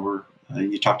over and over.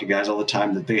 You talk to guys all the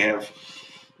time that they have,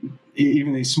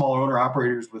 even these smaller owner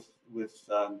operators with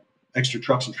extra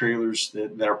trucks and trailers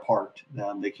that are parked.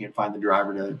 They can't find the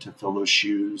driver to fill those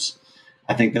shoes.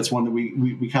 I think that's one that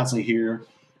we constantly hear.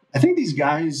 I think these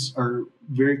guys are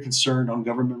very concerned on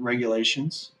government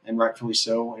regulations, and rightfully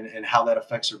so, and how that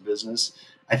affects their business.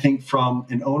 I think from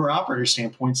an owner-operator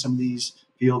standpoint, some of these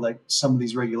feel like some of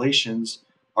these regulations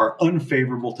are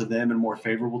unfavorable to them and more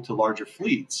favorable to larger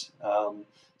fleets.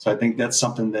 So I think that's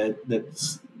something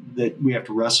that we have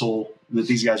to that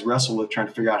these guys wrestle with, trying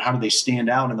to figure out how do they stand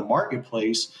out in the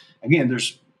marketplace. Again,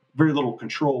 there's very little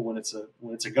control when it's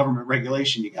a government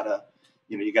regulation. You gotta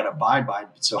abide by it.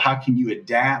 So how can you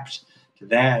adapt to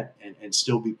that and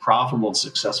still be profitable and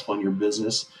successful in your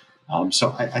business?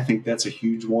 So I think that's a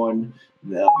huge one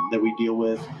that we deal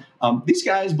with. These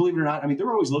guys, believe it or not, I mean,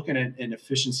 they're always looking at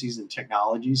efficiencies and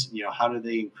technologies. How do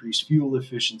they increase fuel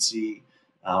efficiency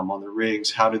on the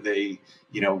rigs? How do they,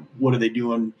 what are they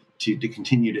doing to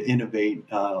continue to innovate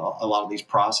a lot of these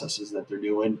processes that they're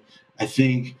doing? I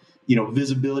think,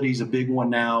 visibility is a big one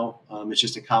now. It's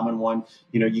just a common one.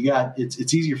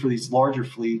 It's easier for these larger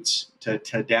fleets to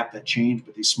adapt that change,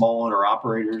 but these small owner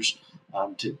operators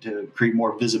to create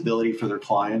more visibility for their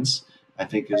clients, I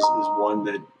think is one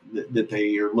that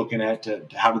they are looking at to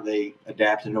how do they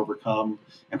adapt and overcome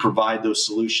and provide those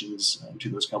solutions to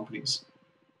those companies.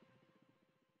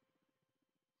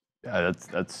 Yeah,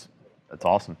 that's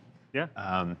awesome. Yeah.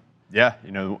 Yeah,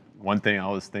 one thing I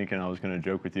was thinking, I was going to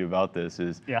joke with you about this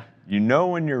is, yeah,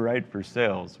 when you're right for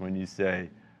sales when you say,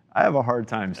 I have a hard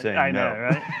time saying no. I know,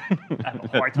 right? I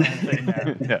have a hard time saying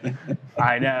no. Yeah.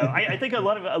 I know. I think a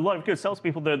lot of good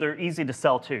salespeople, they're easy to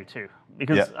sell to too,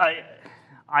 because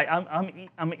I'm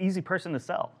an easy person to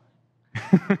sell.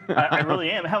 I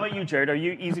really am. How about you, Jared? Are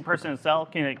you an easy person to sell?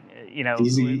 Can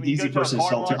easy person to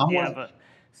sell to? Do you have a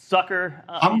sucker?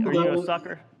 Are you a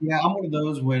sucker? Yeah, I'm one of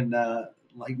those when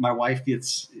like my wife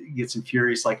gets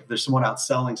infuriated. Like if there's someone out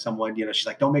selling someone, she's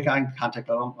like, don't make eye contact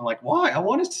with them. I'm like, why? I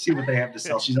want us to see what they have to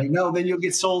sell. She's like, no, then you'll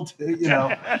get sold. But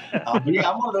yeah,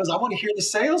 I'm one of those. I want to hear the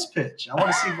sales pitch. I want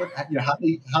to see what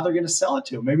how they're going to sell it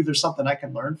to them. Maybe there's something I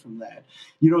can learn from that.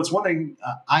 It's one thing.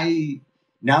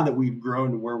 Now that we've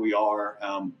grown to where we are,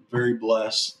 very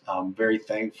blessed, very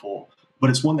thankful. But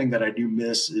it's one thing that I do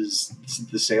miss is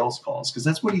the sales calls, because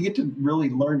that's when you get to really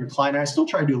learn your client. I still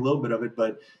try to do a little bit of it,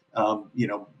 but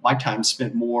my time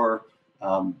spent more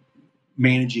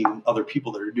managing other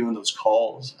people that are doing those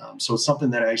calls. So it's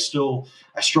something that I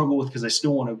struggle with, because I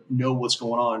still want to know what's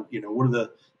going on. What are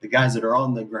the guys that are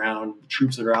on the ground, the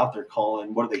troops that are out there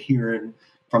calling, what are they hearing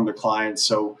from their clients?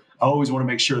 So I always want to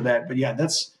make sure that, but yeah,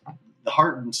 that's the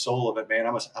heart and soul of it, man.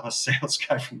 I'm a sales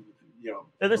guy from,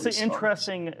 That's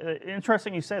interesting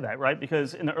you say that, right?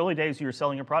 Because in the early days, you were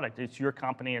selling your product. It's your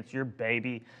company. It's your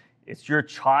baby. It's your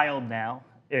child now.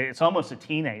 It's almost a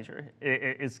teenager.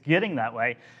 It's getting that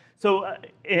way. So,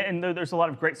 and there's a lot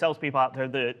of great salespeople out there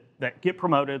that get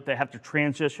promoted. They have to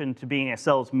transition to being a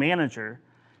sales manager,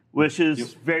 which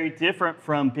is very different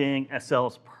from being a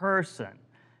salesperson.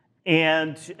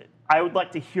 And I would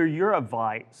like to hear your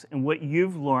advice and what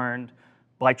you've learned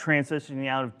by transitioning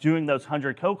out of doing those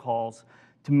 100 cold calls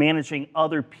to managing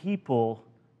other people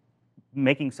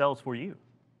making sales for you.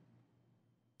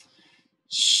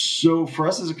 So for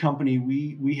us as a company,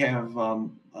 we have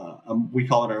we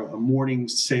call it a morning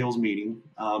sales meeting.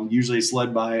 Usually it's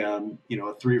led by a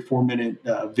 3 or 4 minute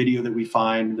video that we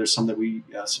find. There's some that we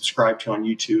subscribe to on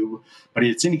YouTube, but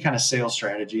it's any kind of sales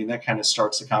strategy, and that kind of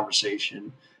starts the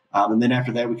conversation. And then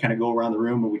after that, we kind of go around the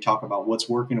room and we talk about what's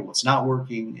working and what's not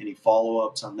working, any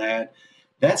follow-ups on that.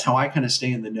 That's how I kind of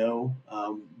stay in the know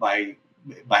by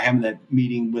having that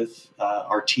meeting with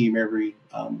our team every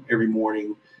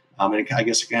morning. And I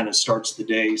guess it kind of starts the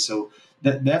day. So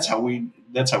that's how we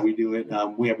do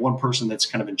it. We have one person that's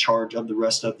kind of in charge of the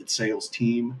rest of the sales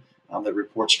team that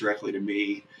reports directly to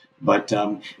me. But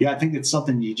I think it's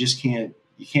something you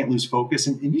can't lose focus.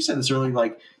 And you said this earlier,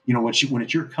 like, when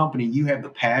it's your company, you have the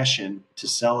passion to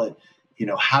sell it.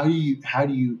 How do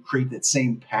you create that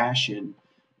same passion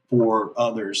for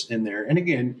others in there? And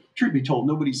again, truth be told,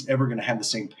 nobody's ever going to have the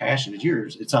same passion as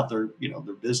yours. It's not their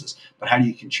business. But how do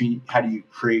you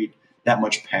create that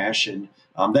much passion?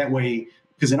 That way,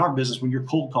 because in our business, when you're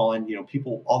cold calling,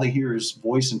 people, all they hear is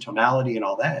voice and tonality and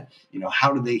all that.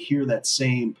 How do they hear that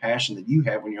same passion that you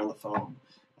have when you're on the phone?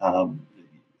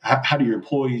 How do your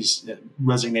employees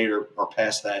resonate or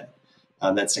pass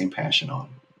that same passion on?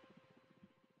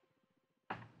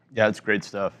 Yeah, it's great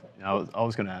stuff. I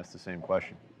was going to ask the same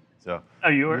question. So,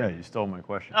 you were? Yeah, you stole my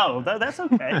question. Oh, that's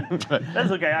okay.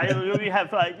 That's okay. We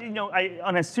have,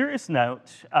 on a serious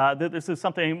note, this is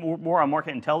something more on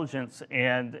market intelligence,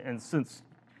 and since,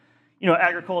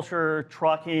 agriculture,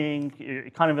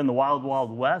 trucking, kind of in the wild,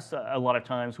 wild west, a lot of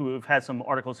times we've had some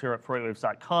articles here at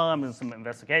FreightWaves.com and some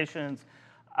investigations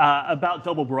about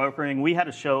double brokering. We had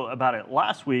a show about it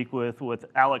last week with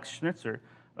Alex Schnitzer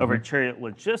over at Chariot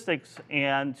Logistics,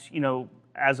 and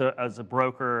as a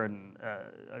broker, and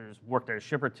I just worked as a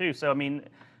shipper too. So I mean,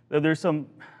 there's some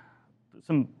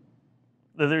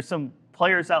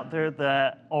players out there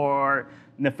that are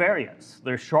nefarious.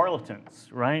 They're charlatans,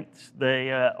 right?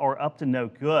 They are up to no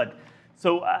good.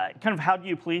 So kind of how do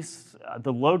you police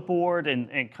the load board,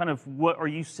 and kind of what are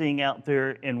you seeing out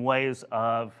there in ways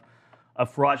of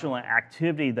fraudulent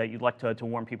activity that you'd like to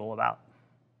warn people about?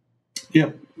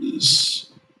 Yeah.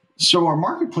 So our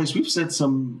marketplace, we've set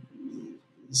some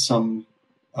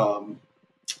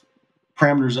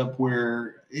parameters up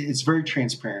where it's very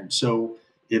transparent. So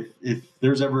if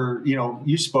there's ever, you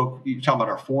talking about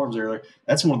our forums earlier,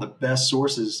 that's one of the best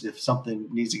sources if something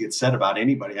needs to get said about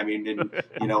anybody. I mean,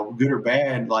 good or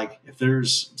bad, like if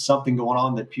there's something going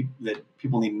on that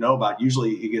people need to know about,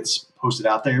 usually it gets posted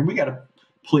out there, and we got to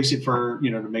police it for,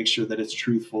 to make sure that it's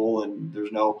truthful and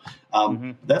there's no,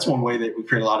 that's one way that we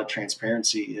create a lot of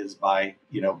transparency is by,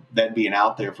 that being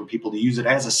out there for people to use it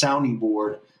as a sounding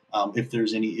board. If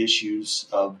there's any issues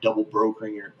of double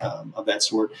brokering or of that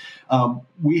sort.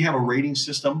 We have a rating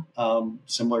system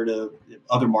similar to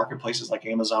other marketplaces like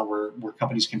Amazon where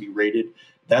companies can be rated.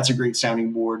 That's a great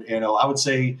sounding board. I would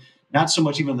say not so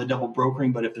much even the double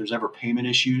brokering, but if there's ever payment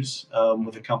issues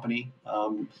with a company,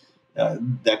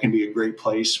 that can be a great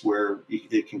place where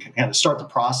it can kind of start the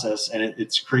process. And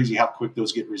it's crazy how quick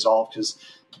those get resolved because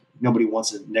nobody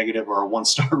wants a negative or a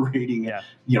 1-star rating,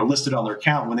 listed on their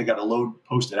account when they got a load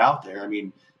posted out there. I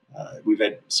mean, we've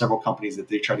had several companies that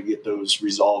they try to get those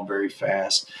resolved very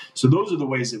fast. So those are the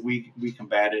ways that we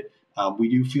combat it. We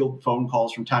do field phone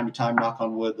calls from time to time, knock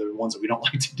on wood, the ones that we don't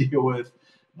like to deal with.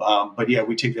 But yeah,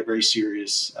 we take that very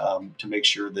serious to make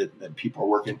sure that people are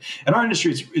working. In our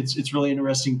industry, it's really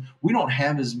interesting. We don't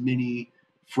have as many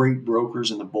freight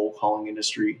brokers in the bulk hauling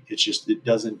industry. It just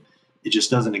doesn't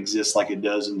exist like it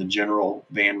does in the general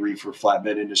van, reefer,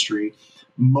 flatbed industry.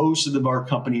 Most of our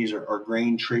companies are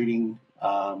grain trading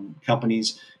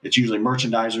companies. It's usually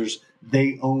merchandisers.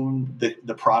 They own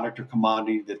the product or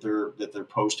commodity that they're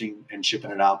posting and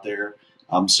shipping it out there.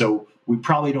 So we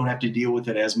probably don't have to deal with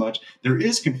it as much. There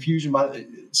is confusion.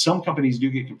 Some companies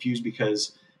do get confused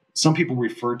because some people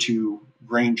refer to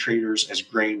grain traders as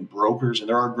grain brokers, and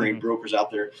there are grain brokers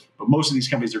out there, but most of these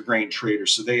companies are grain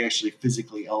traders. So they actually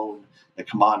physically own the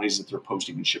commodities that they're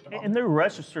posting and shipping on. And they're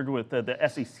registered with the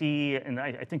SEC, and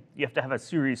I think you have to have a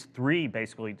Series 3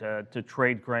 basically to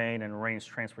trade grain and arrange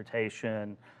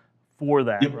transportation for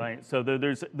that, right? So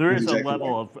there is exactly a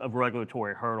level of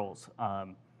regulatory hurdles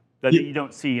that you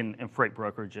don't see in freight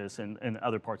brokerages and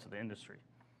other parts of the industry.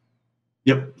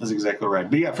 Yep, that's exactly right.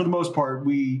 But yeah, for the most part,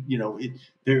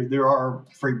 there are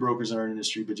freight brokers in our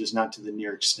industry, but just not to the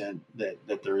near extent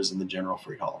that there is in the general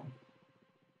freight hauling.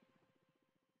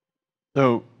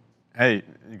 So, hey,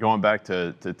 going back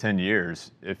to 10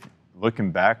 years, if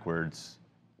looking backwards,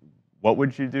 what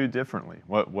would you do differently?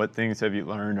 What things have you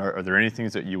learned? Are there any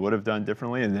things that you would have done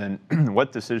differently? And then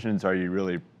what decisions are you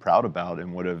really proud about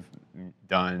and would have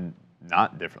done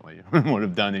not differently, would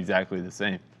have done exactly the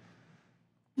same?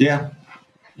 Yeah,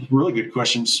 really good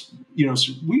questions.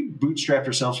 So we bootstrapped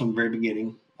ourselves from the very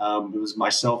beginning. It was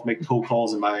myself making cold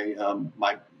calls and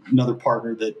my another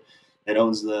partner that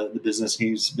owns the business.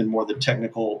 He's been more the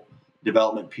technical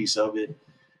development piece of it.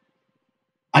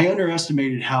 I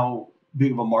underestimated how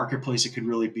big of a marketplace it could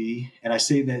really be, and I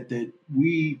say that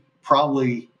we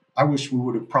probably. I wish we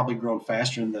would have probably grown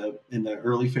faster in the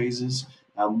early phases.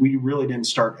 We really didn't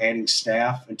start adding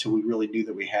staff until we really knew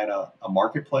that we had a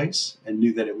marketplace and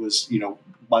knew that it was,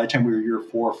 by the time we were year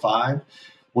 4 or 5.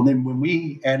 Well, then when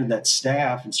we added that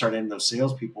staff and started adding those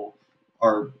salespeople,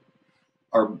 our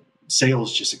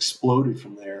sales just exploded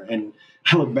from there. And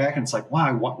I look back and it's like,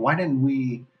 wow, why didn't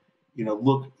we,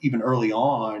 look even early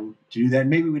on to do that?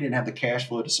 Maybe we didn't have the cash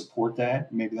flow to support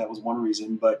that. Maybe that was one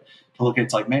reason. But to look at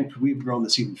it's like, man, could we have grown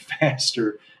this even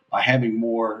faster by having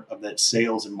more of that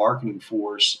sales and marketing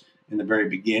force in the very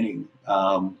beginning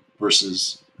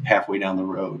versus halfway down the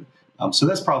road? So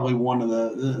that's probably one of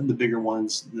the bigger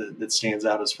ones that stands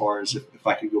out as far as if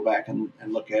I could go back and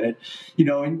look at it.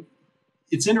 And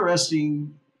it's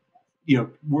interesting,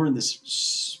 we're in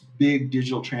this big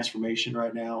digital transformation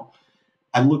right now.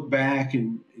 I look back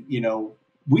and,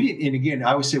 we didn't, and again,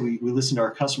 I always say we listen to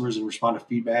our customers and respond to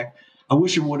feedback. I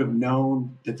wish I would have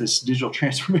known that this digital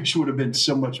transformation would have been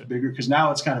so much bigger, because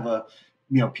now it's kind of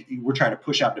we're trying to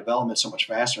push out development so much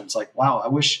faster. And it's like, wow, I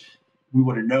wish we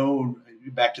would have known,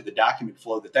 back to the document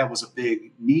flow, that was a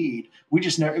big need.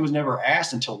 It was never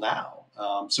asked until now.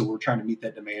 So we're trying to meet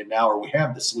that demand now, or we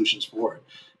have the solutions for it.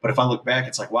 But if I look back,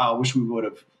 it's like, wow, I wish we would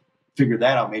have figured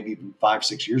that out maybe even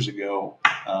 5-6 years ago,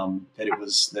 that it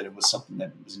was something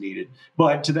that was needed.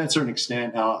 But to that certain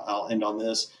extent, I'll end on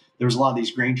this. There was a lot of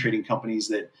these grain trading companies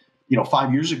that,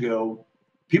 5 years ago,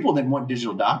 people didn't want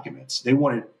digital documents. They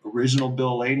wanted original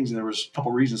bill of ladings, and there was a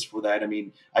couple of reasons for that. I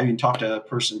mean, I even talked to a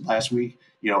person last week.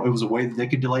 It was a way that they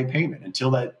could delay payment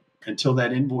until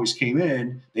that invoice came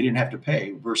in. They didn't have to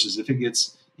pay. Versus if it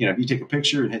gets, if you take a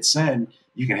picture and hit send,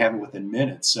 you can have it within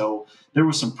minutes. So there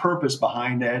was some purpose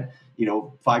behind that.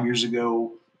 5 years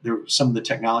ago, some of the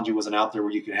technology wasn't out there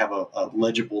where you could have a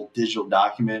legible digital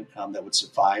document that would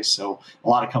suffice. So a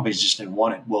lot of companies just didn't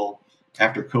want it. Well,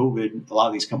 after COVID, a lot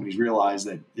of these companies realized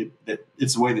that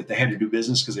it's the way that they had to do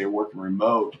business because they were working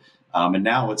remote. And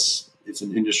now it's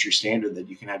an industry standard that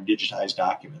you can have digitized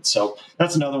documents. So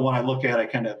that's another one I look at. I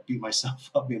kind of beat myself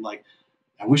up being like,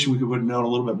 I wish we would have known a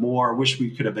little bit more. I wish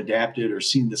we could have adapted or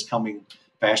seen this coming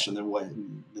faster than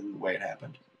the way it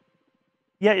happened.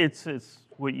 Yeah, it's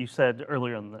what you said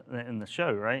earlier in the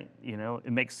show, right?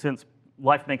 It makes sense.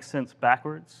 Life makes sense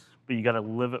backwards, but you got to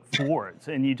live it forwards.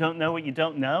 And you don't know what you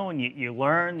don't know, and you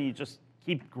learn. You just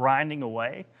keep grinding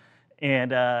away,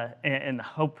 and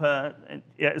hope.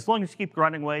 As long as you keep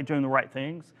grinding away, doing the right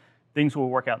things will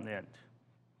work out in the end.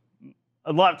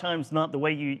 A lot of times, not the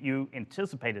way you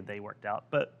anticipated they worked out,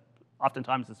 but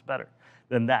oftentimes it's better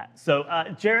than that. So,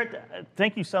 Jared,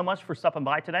 thank you so much for stopping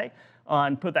by today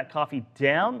and put that coffee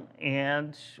down.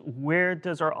 And where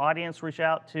does our audience reach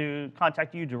out to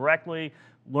contact you directly,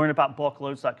 learn about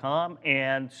bulkloads.com,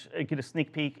 and get a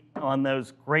sneak peek on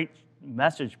those great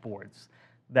message boards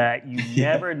that you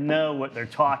never know what they're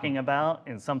talking about,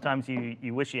 and sometimes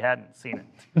you wish you hadn't seen it.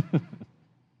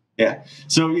 Yeah.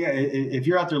 So if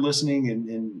you're out there listening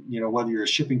and whether you're a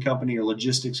shipping company or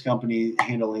logistics company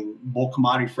handling bulk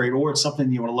commodity freight, or it's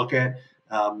something you want to look at,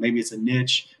 maybe it's a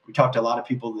niche. We talked to a lot of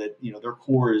people that, their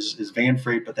core is van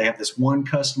freight, but they have this one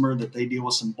customer that they deal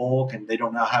with some bulk and they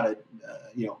don't know how to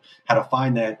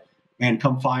find that. Man,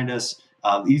 come find us.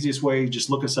 The easiest way, just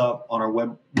look us up on our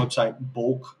website,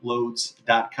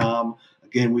 bulkloads.com.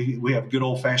 Again, we have good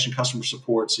old-fashioned customer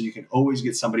support, so you can always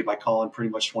get somebody by calling pretty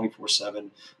much 24/7.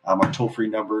 Our toll-free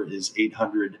number is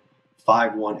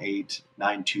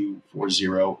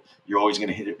 800-518-9240. You're always going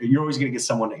to hit it. You're always going to get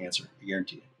someone to answer. I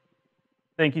guarantee you.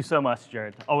 Thank you so much,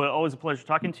 Jared. Always a pleasure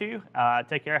talking to you.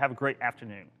 Take care. Have a great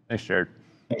afternoon. Thanks, Jared.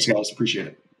 Thanks, guys. Appreciate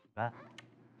it. Bye.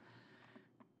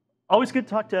 Always good to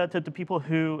talk to people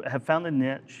who have found a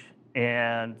niche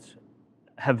and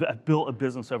have built a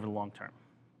business over the long term,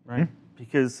 right? Mm-hmm.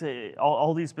 Because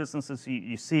all these businesses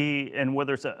you see, and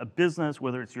whether it's a business,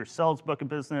 whether it's your sales book of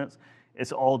business,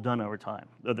 it's all done over time.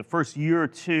 The first year or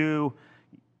two,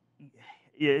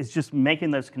 it's just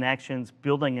making those connections,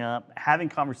 building up, having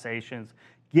conversations,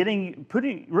 really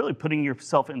putting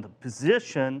yourself in the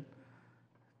position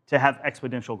to have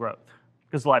exponential growth,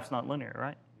 because life's not linear,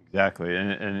 right? Exactly,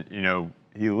 and you know,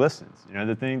 he listens. You know,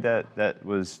 the thing that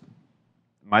was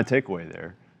my takeaway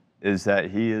there is that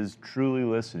he is truly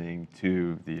listening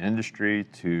to the industry,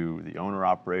 to the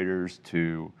owner-operators,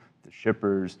 to the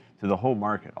shippers, to the whole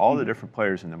market, all the different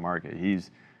players in the market.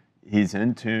 He's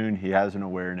in tune, he has an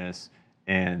awareness,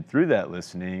 and through that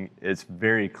listening, it's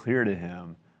very clear to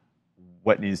him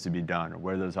what needs to be done or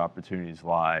where those opportunities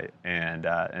lie, and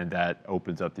that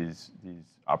opens up these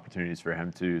opportunities for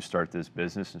him to start this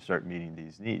business and start meeting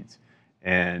these needs.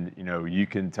 And you know, you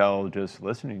can tell just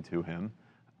listening to him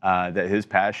that his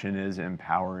passion is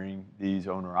empowering these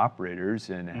owner-operators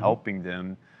and helping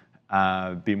them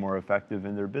be more effective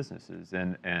in their businesses.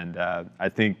 And I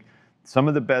think some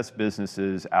of the best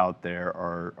businesses out there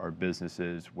are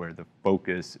businesses where the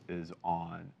focus is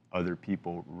on other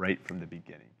people right from the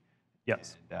beginning.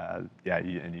 Yes. And,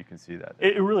 and you can see that.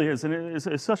 It really is, and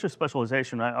it's such a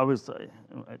specialization. I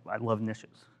love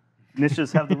niches.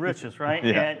 Niches have the riches, right?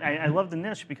 Yeah. And I love the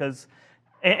niche because,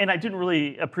 and I didn't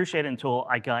really appreciate it until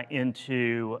I got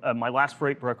into my last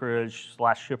freight brokerage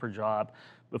 / shipper job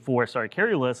before I started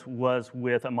Carrierless was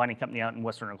with a mining company out in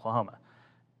western Oklahoma.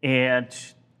 And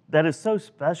that is so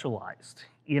specialized.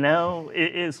 You know,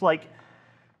 it's like,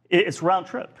 it's round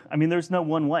trip. I mean, there's no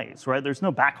one ways, right? There's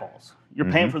no backhauls. You're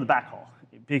paying for the backhaul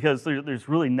because there's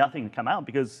really nothing to come out.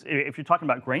 Because if you're talking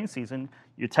about grain season,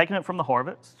 you're taking it from the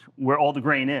harvest where all the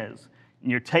grain is, and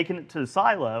you're taking it to the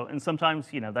silo. And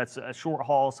sometimes, you know, that's a short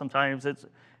haul. Sometimes it's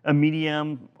a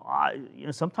medium. You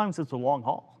know, sometimes it's a long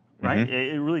haul, right?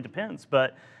 It really depends.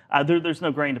 But there's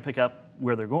no grain to pick up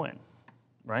where they're going.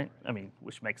 Right? I mean,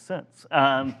 which makes sense.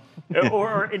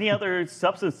 Or any other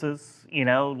substances, you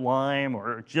know, lime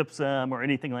or gypsum or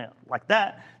anything like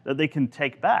that they can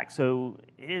take back. So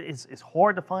it's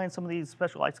hard to find some of these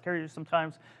specialized carriers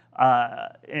sometimes.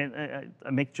 And I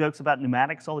make jokes about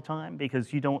pneumatics all the time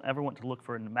because you don't ever want to look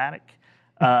for a pneumatic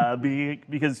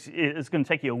because it's going to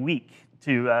take you a week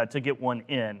to get one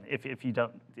in if you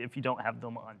don't have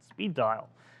them on speed dial.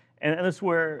 And that's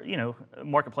where, you know,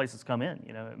 marketplaces come in.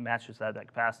 You know, it matches that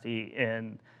capacity,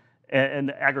 and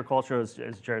agriculture, as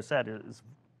Jared said, is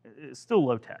still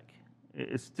low tech.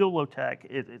 It's still low tech.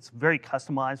 It's very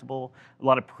customizable. A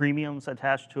lot of premiums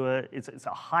attached to it. It's a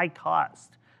high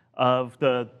cost of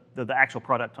the actual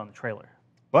product on the trailer.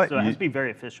 But so it has to be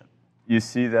very efficient. You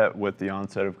see that with the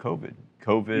onset of COVID.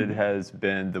 COVID has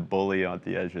been the bully on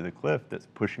the edge of the cliff that's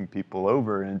pushing people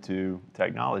over into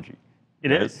technology.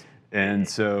 It is. And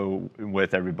so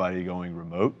with everybody going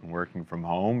remote and working from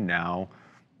home, now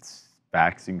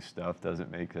faxing stuff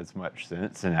doesn't make as much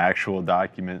sense, and actual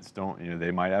documents don't, you know,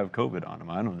 they might have COVID on them.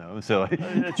 I don't know. So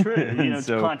true. You know,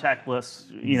 so, contactless,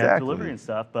 you know, delivery and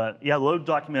stuff. But yeah, load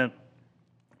document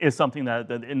is something that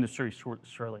the industry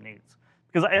surely needs.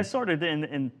 Because I started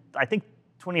in I think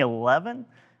 2011,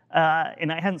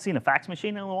 and I hadn't seen a fax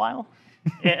machine in a while.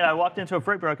 And I walked into a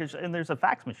freight brokerage, and there's a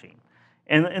fax machine.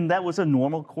 And that was a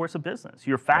normal course of business.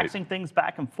 You're faxing things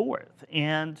back and forth.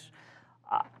 And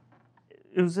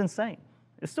it was insane.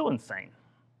 It's still insane.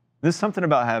 There's something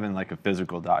about having like a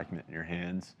physical document in your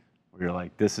hands where you're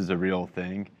like, this is a real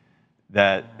thing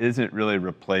that isn't really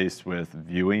replaced with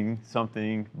viewing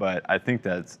something. But I think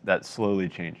that's slowly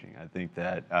changing. I think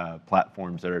that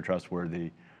platforms that are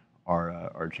trustworthy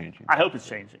are changing. I hope it's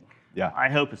changing. Yeah, I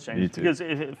hope it's changing because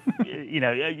if you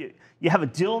know you have a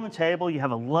deal on the table, you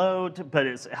have a load, but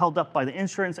it's held up by the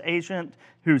insurance agent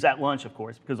who's at lunch, of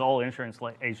course, because all insurance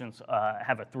agents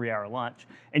have a 3-hour lunch,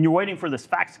 and you're waiting for this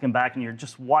fax to come back, and you're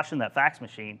just watching that fax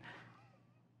machine.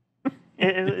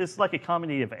 It's like a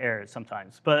comedy of errors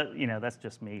sometimes, but you know that's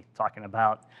just me talking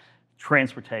about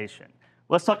transportation.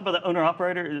 Let's talk about the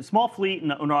owner-operator, small fleet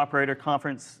and the owner-operator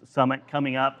conference summit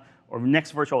coming up. Our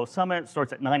next virtual summit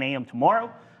starts at 9 a.m. tomorrow.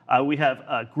 We have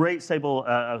a great stable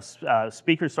of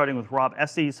speakers, starting with Rob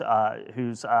Estes,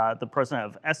 who's the president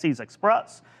of Estes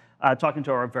Express, talking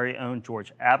to our very own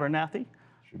George Abernathy.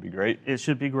 Should be great. It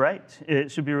should be great.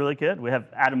 It should be really good. We have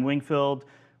Adam Wingfield.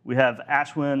 We have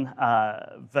Ashwin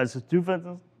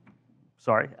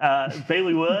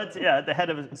Bailey Woods, the head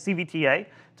of CVTA,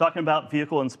 talking about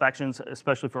vehicle inspections,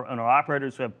 especially for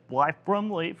owner-operators. We have Blythe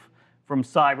Brumleve from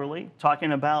Cyberly,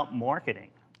 talking about marketing.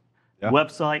 Yeah.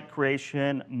 Website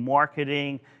creation,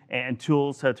 marketing, and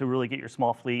tools to really get your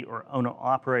small fleet or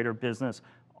owner-operator business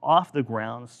off the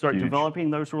ground. Start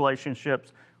developing those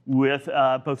relationships with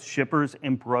both shippers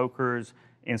and brokers,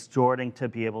 and starting to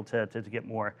be able to get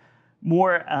more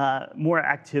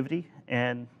activity.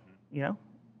 And you know,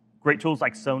 great tools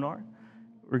like Sonar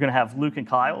We're going to have Luke and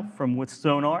Kyle from with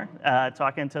Sonar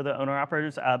talking to the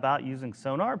owner-operators about using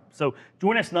Sonar. So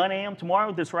join us 9 a.m.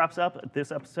 tomorrow. This wraps up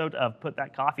this episode of Put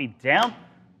That Coffee Down.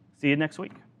 See you next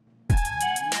week.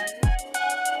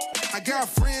 I got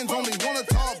friends only wanna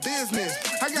talk business.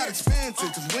 I got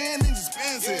expensive, cause winning's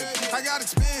expensive. I got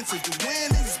expensive, cause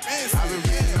winning's expensive. I've been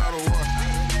reading all the war,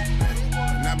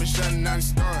 and I've been shutting down the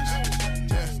stars.